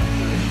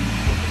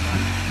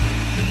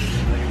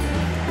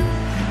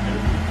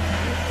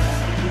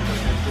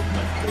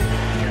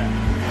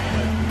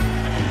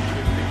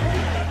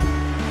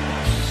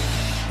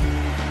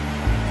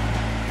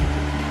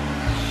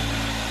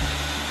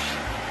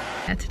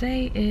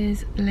 Today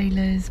is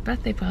Layla's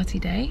birthday party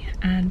day,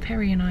 and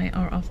Perry and I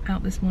are off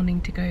out this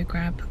morning to go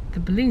grab the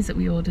balloons that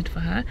we ordered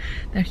for her.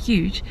 They're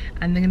huge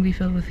and they're going to be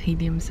filled with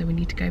helium, so we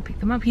need to go pick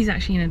them up. He's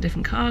actually in a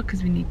different car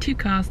because we need 2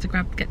 cars to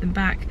get them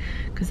back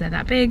because they're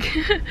that big.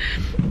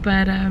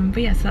 but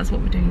yeah, so that's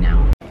what we're doing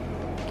now.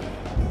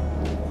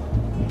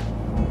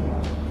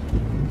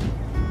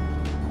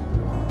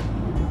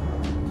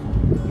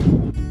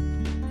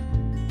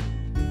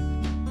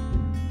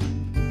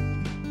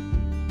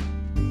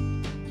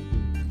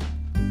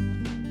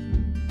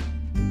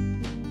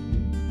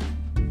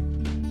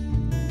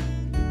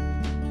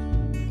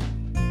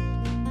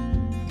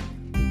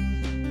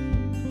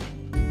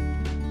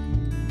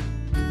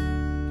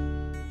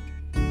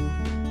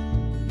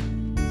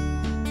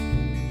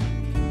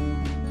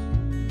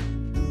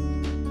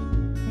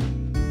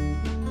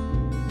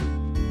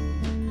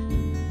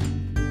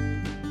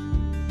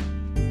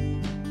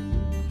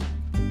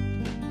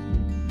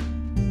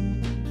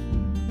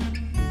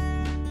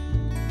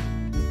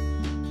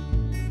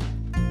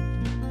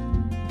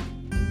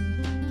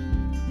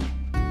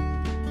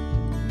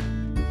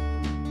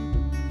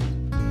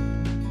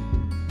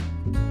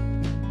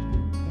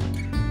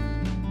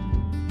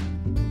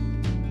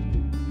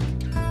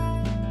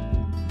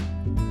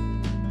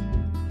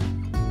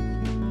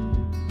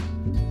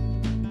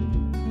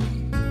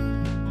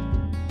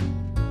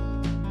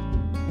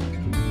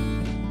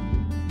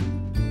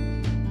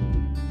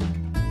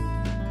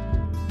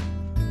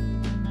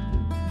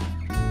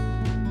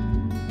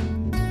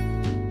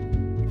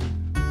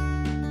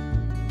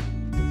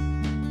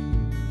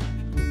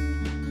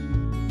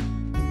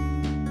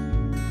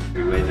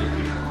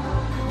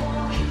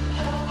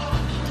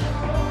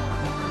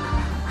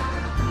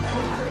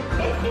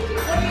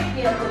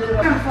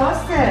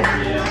 Foster.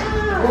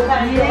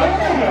 Yeah.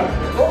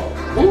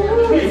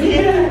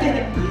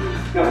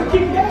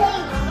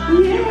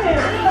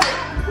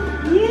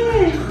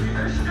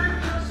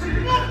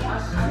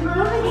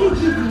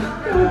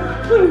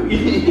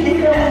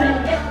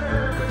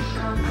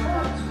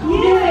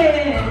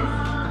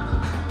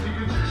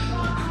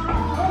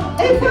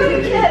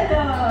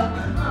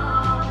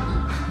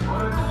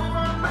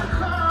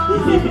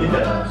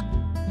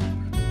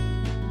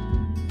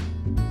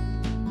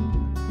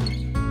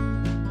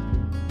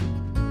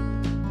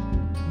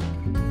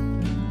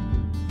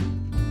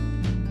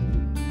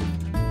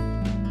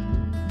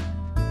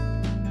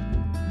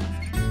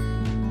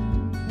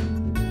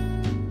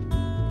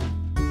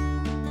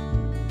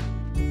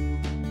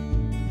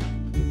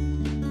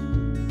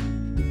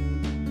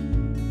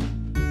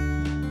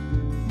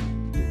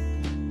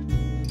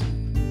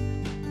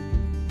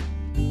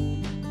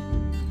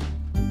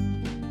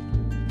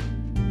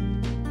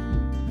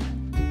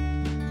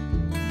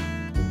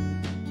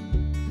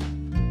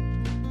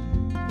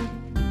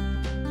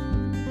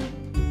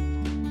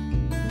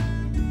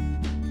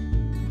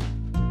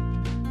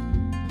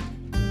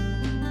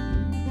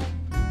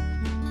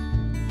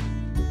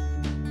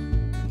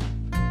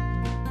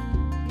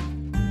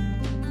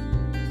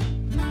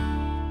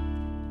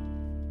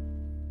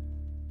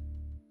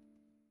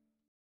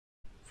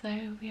 So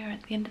we are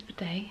at the end of the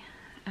day.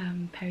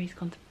 Layla's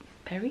gone to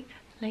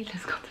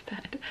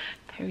bed.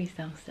 Perry's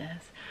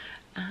downstairs,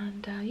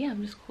 and yeah,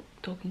 I'm just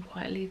talking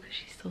quietly because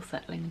she's still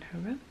settling in her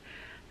room.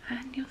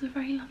 And it was a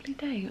very lovely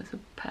day. It was a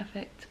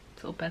perfect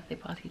sort of birthday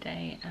party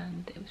day,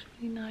 and it was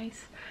really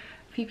nice.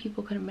 A few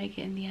people couldn't make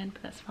it in the end,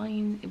 but that's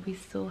fine. We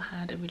still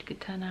had a really good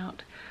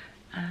turnout,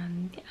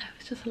 and yeah, it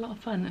was just a lot of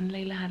fun, and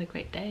Layla had a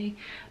great day.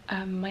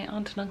 My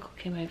aunt and uncle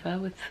came over,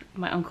 with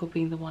my uncle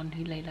being the one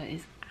who Layla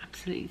is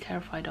absolutely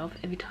terrified of.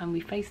 Every time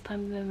we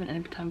FaceTime them and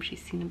every time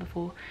she's seen him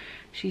before,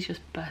 she's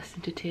just burst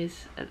into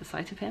tears at the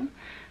sight of him.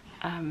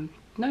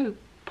 No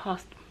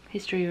past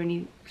history or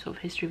any sort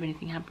of history of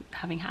anything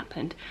having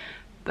happened,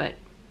 but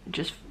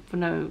just for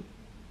no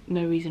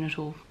reason at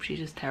all, she's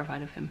just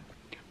terrified of him.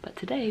 But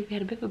today we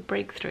had a bit of a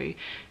breakthrough.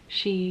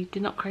 She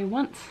did not cry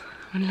once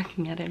when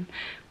looking at him,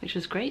 which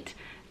was great,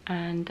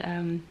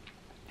 and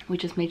we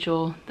just made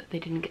sure that they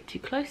didn't get too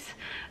close,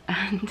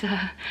 and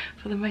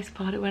for the most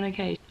part it went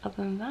okay.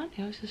 Other than that,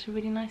 it was just a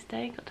really nice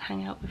day. Got to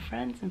hang out with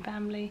friends and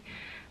family,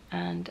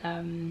 and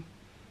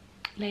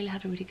Layla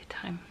had a really good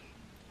time.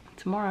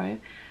 Tomorrow,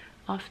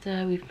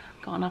 after we've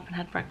gotten up and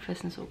had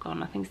breakfast and sort of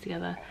gotten our things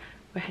together,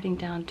 we're heading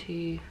down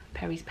to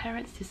Perry's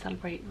parents to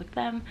celebrate with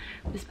them.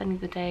 We're spending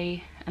the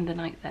day and the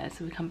night there,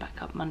 so we come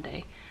back up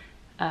Monday.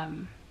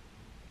 But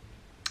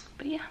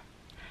yeah,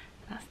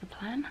 that's the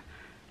plan.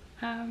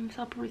 So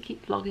I'll probably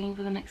keep vlogging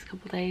for the next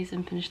couple of days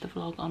and finish the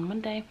vlog on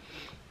Monday.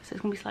 So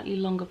it's going to be a slightly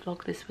longer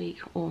vlog this week,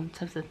 or in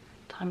terms of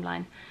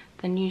timeline,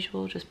 than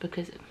usual, just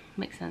because it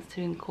makes sense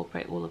to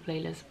incorporate all of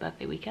Layla's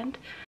birthday weekend.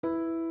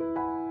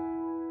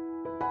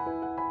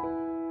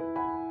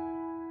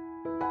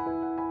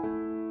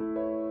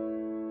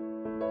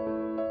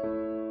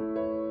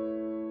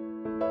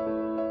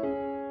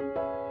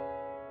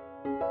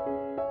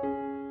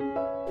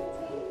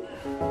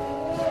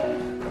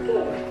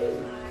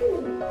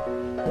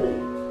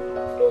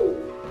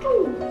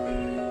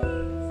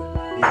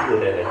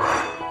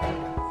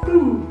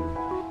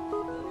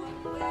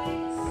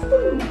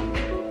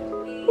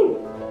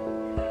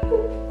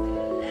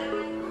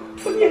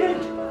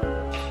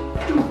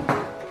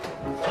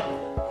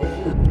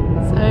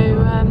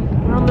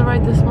 We're on the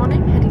road this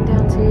morning, heading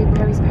down to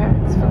Perry's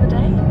parents for the day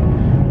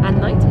and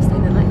night. We're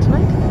staying the night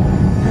tonight,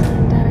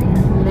 and yeah,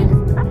 Layla's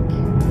in the back,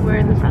 we're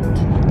in the front,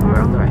 and we're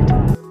on the road.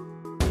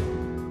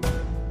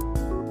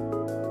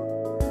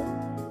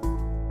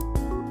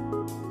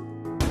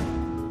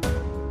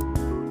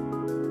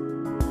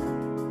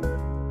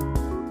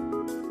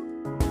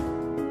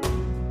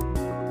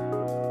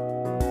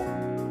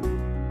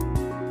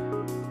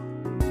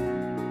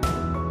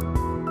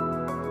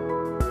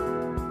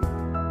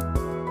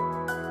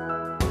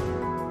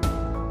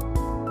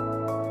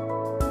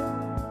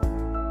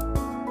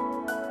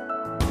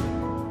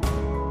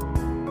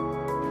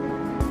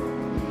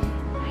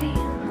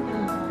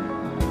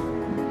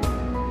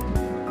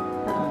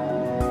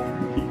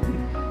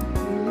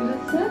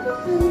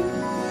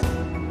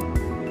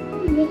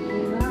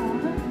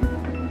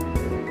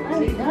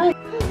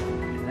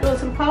 You want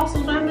some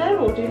parcels around there,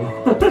 or do you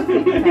want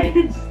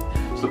cakes?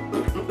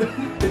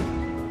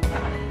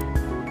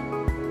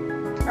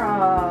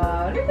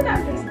 Oh, look at that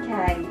piece of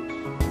cake.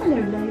 Hello,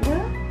 Layla.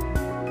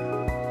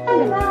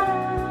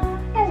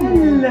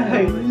 Hello,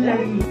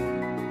 Layla.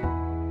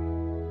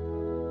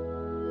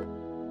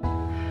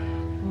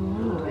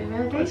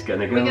 It's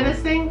gonna go. We're gonna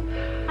sing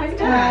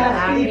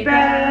Happy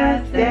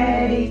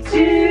birthday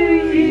to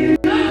you.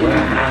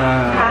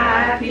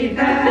 Happy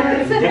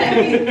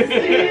birthday to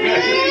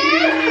you.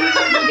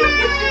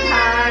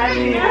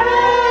 Happy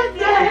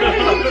birthday,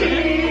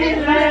 dear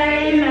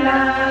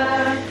Layla.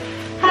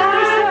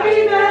 Happy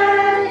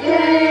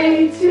birthday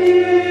to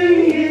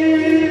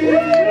you.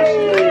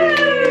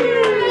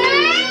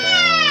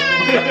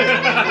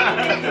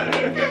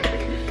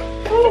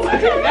 Oh, I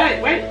don't know, it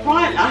went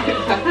quite like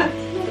that.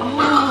 Oh,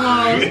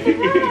 look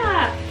at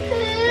that.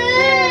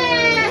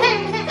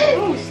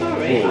 Oh,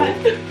 sorry.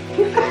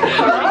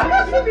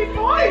 Alright, should be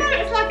fine.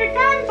 It's like a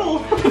candle.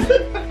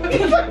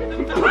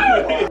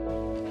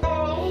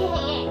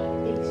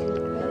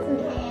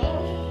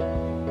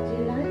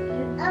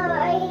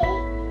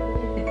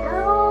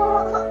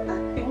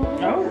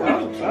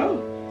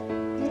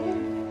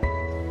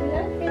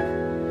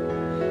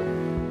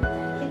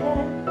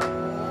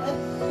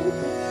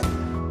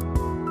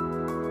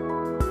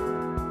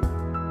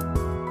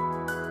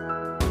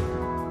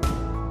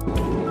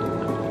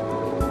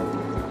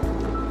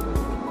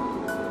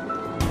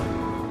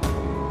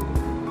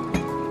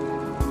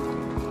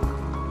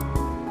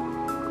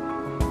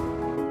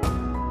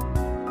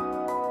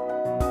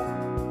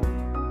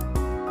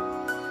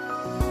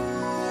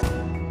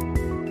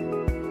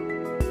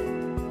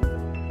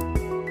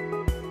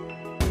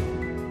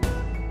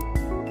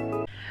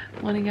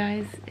 Morning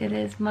guys, it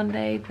is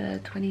Monday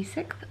the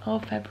 26th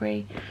of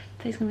February.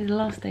 Today's going to be the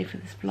last day for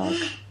this vlog.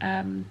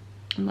 I'm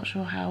not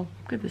sure how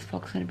good this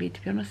vlog's going to be,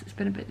 to be honest. It's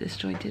been a bit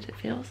disjointed, it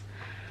feels.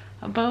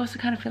 But I also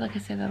kind of feel like I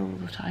say that all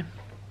the time.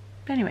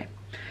 But anyway,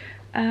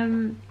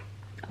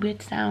 we're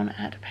down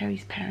at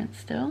Perry's parents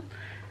still.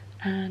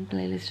 and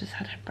Layla's just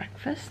had her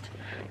breakfast.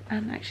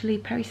 And actually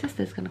Perry's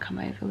sister's going to come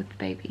over with the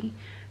baby.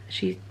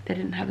 They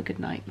didn't have a good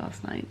night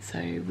last night, so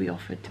we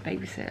offered to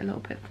babysit a little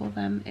bit for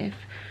them if,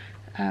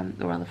 or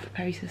rather for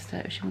Perry's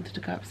sister, if she wanted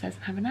to go upstairs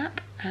and have a nap,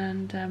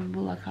 and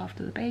we'll look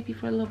after the baby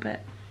for a little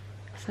bit.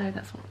 So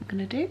that's what we're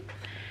going to do.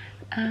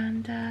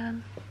 And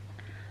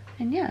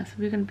yeah, so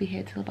we're going to be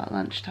here till about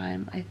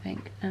lunchtime, I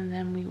think, and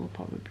then we will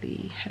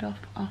probably head off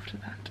after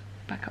that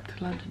back up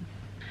to London.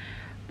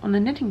 On the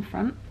knitting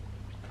front,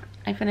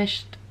 I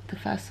finished the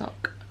first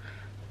sock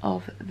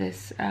of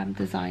this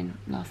design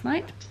last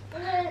night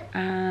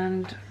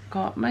and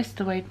got most of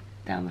the way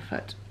down the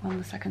foot on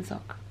the second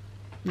sock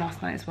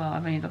last night as well.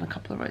 I've only done a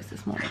couple of rows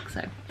this morning,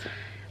 so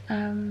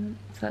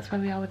that's where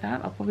we are with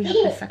that. I'll probably have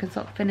this second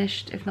sock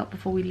finished, if not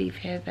before we leave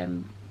here,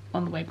 then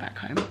on the way back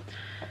home.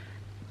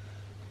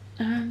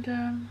 And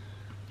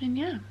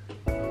yeah.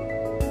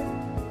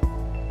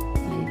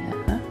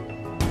 Layla.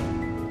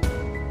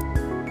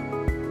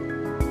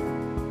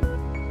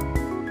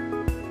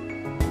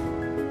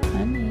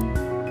 Honey,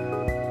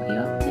 what are you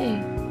up to?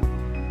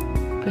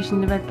 Pushing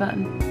the red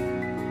button.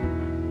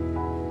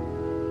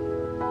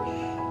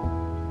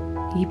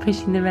 Are you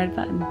pushing the red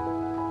button?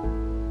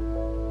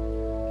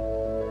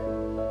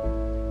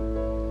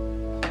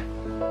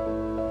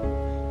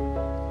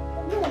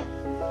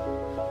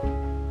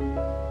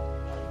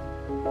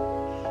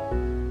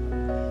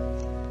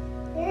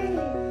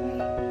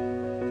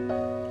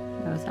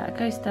 Was that a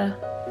coaster?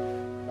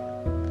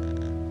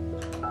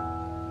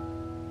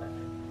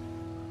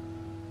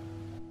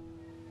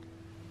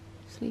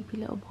 Sleepy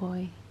little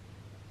boy.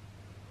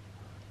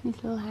 His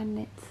little hand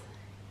knits.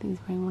 I think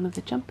he's wearing one of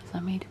the jumpers I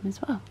made him as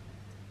well.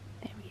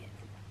 There he is.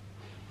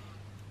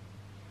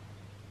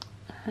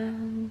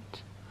 And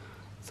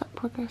sock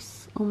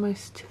progress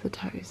almost to the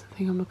toes. I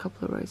think I'm a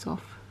couple of rows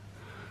off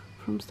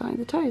from starting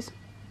the toes.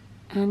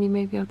 And you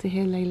may be able to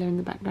hear Layla in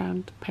the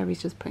background.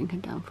 Perry's just putting her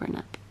down for a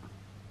nap.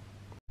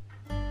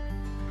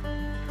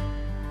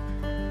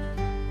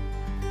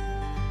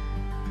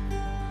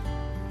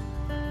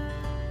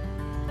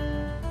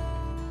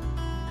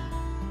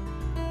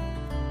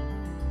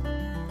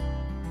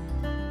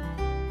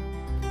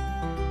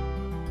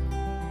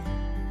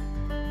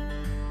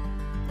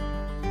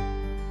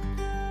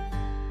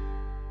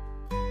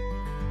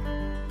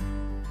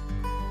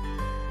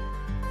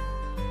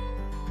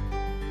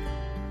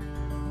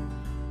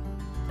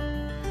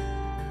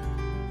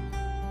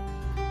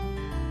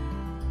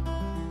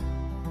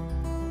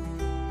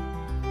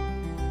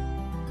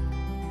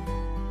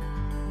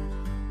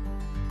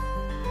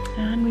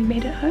 And we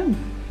made it home.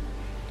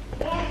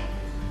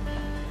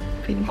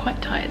 Feeling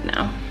quite tired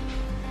now.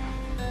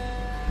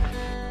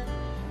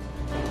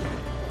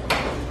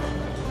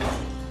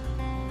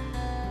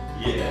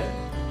 Yeah.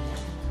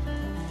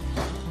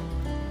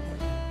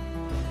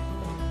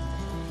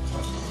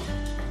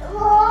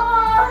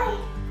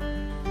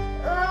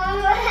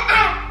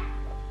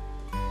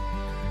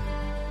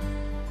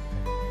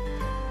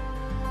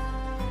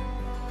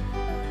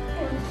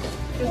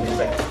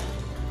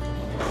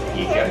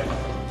 You go.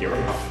 You're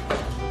off.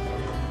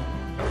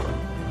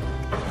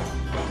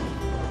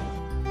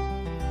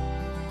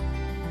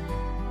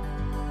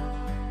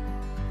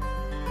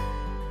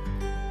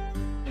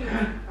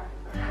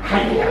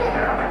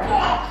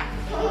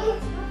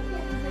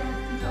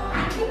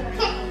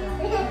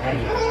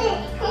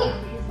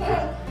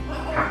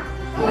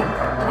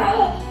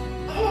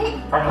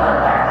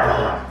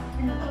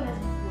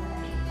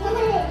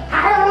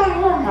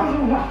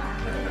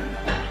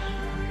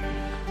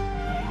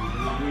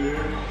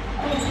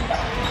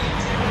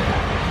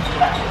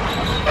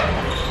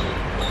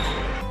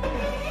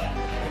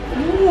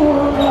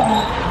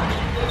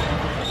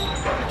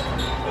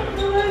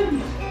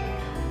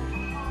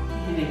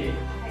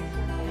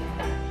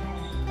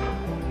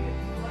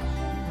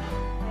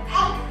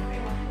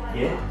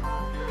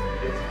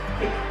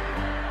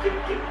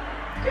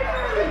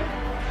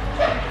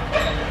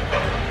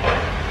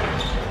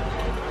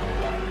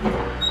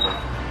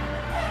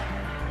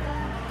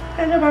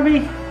 Hello,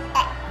 mommy.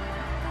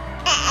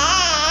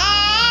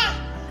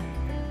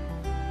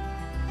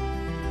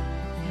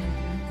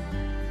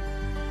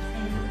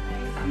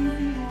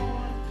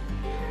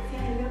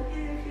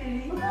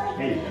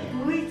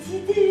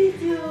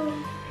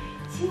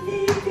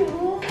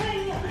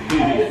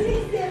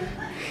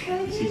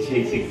 She's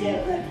chasing you.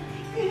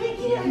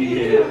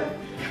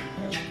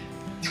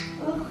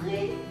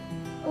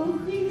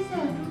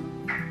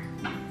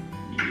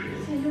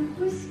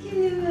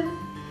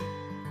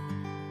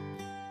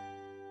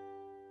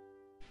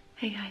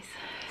 Hey guys,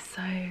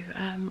 so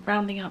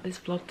rounding out this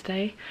vlog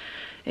today.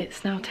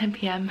 It's now 10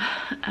 PM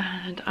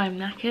and I'm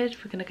knackered.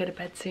 We're gonna go to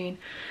bed soon.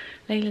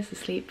 Layla's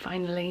asleep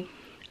finally.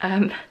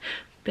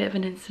 Bit of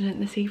an incident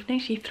this evening.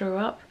 She threw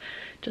up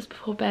just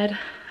before bed.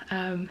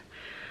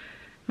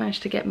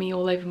 Managed to get me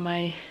all over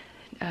my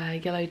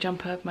yellow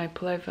jumper, my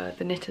pullover,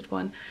 the knitted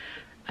one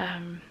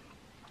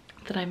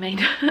that I made,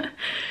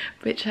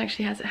 which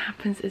actually, as it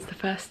happens, is the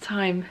first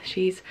time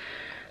she's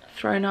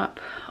thrown up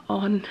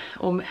on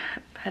or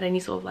had any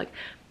sort of like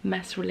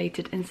mess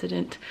related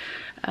incident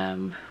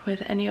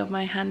with any of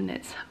my hand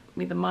knits,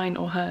 either mine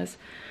or hers,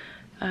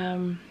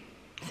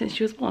 since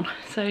she was born.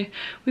 So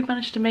we've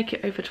managed to make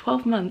it over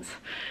 12 months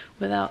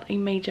without a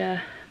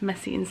major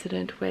messy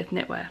incident with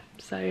knitwear.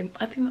 So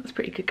I think that was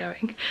pretty good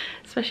going,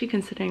 especially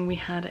considering we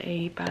had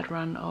a bad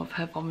run of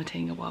her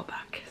vomiting a while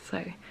back.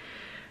 So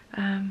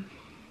I'm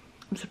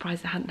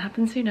surprised it hadn't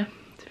happened sooner,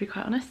 to be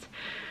quite honest.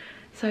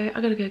 So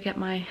I gotta go get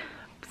my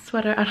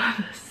sweater out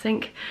of the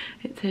sink.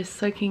 It is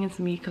soaking in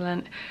some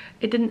Eucalypt.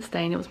 It didn't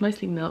stain, it was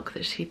mostly milk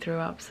that she threw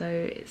up, so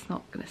it's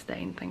not gonna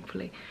stain,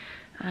 thankfully.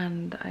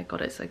 And I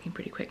got it soaking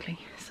pretty quickly.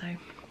 So I'm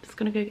just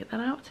gonna go get that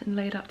out and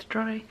lay it out to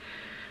dry,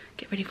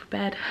 get ready for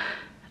bed,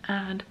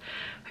 and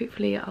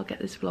hopefully I'll get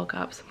this vlog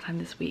up sometime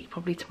this week,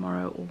 probably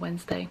tomorrow or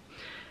Wednesday.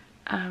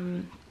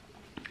 And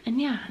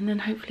yeah, and then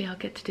hopefully I'll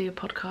get to do a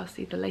podcast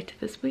either later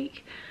this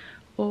week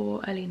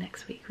or early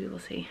next week, we will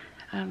see.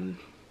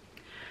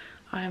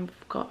 I've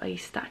got a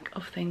stack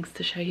of things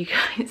to show you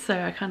guys, so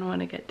I kind of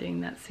want to get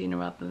doing that sooner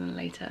rather than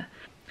later.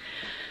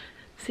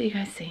 See you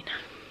guys soon.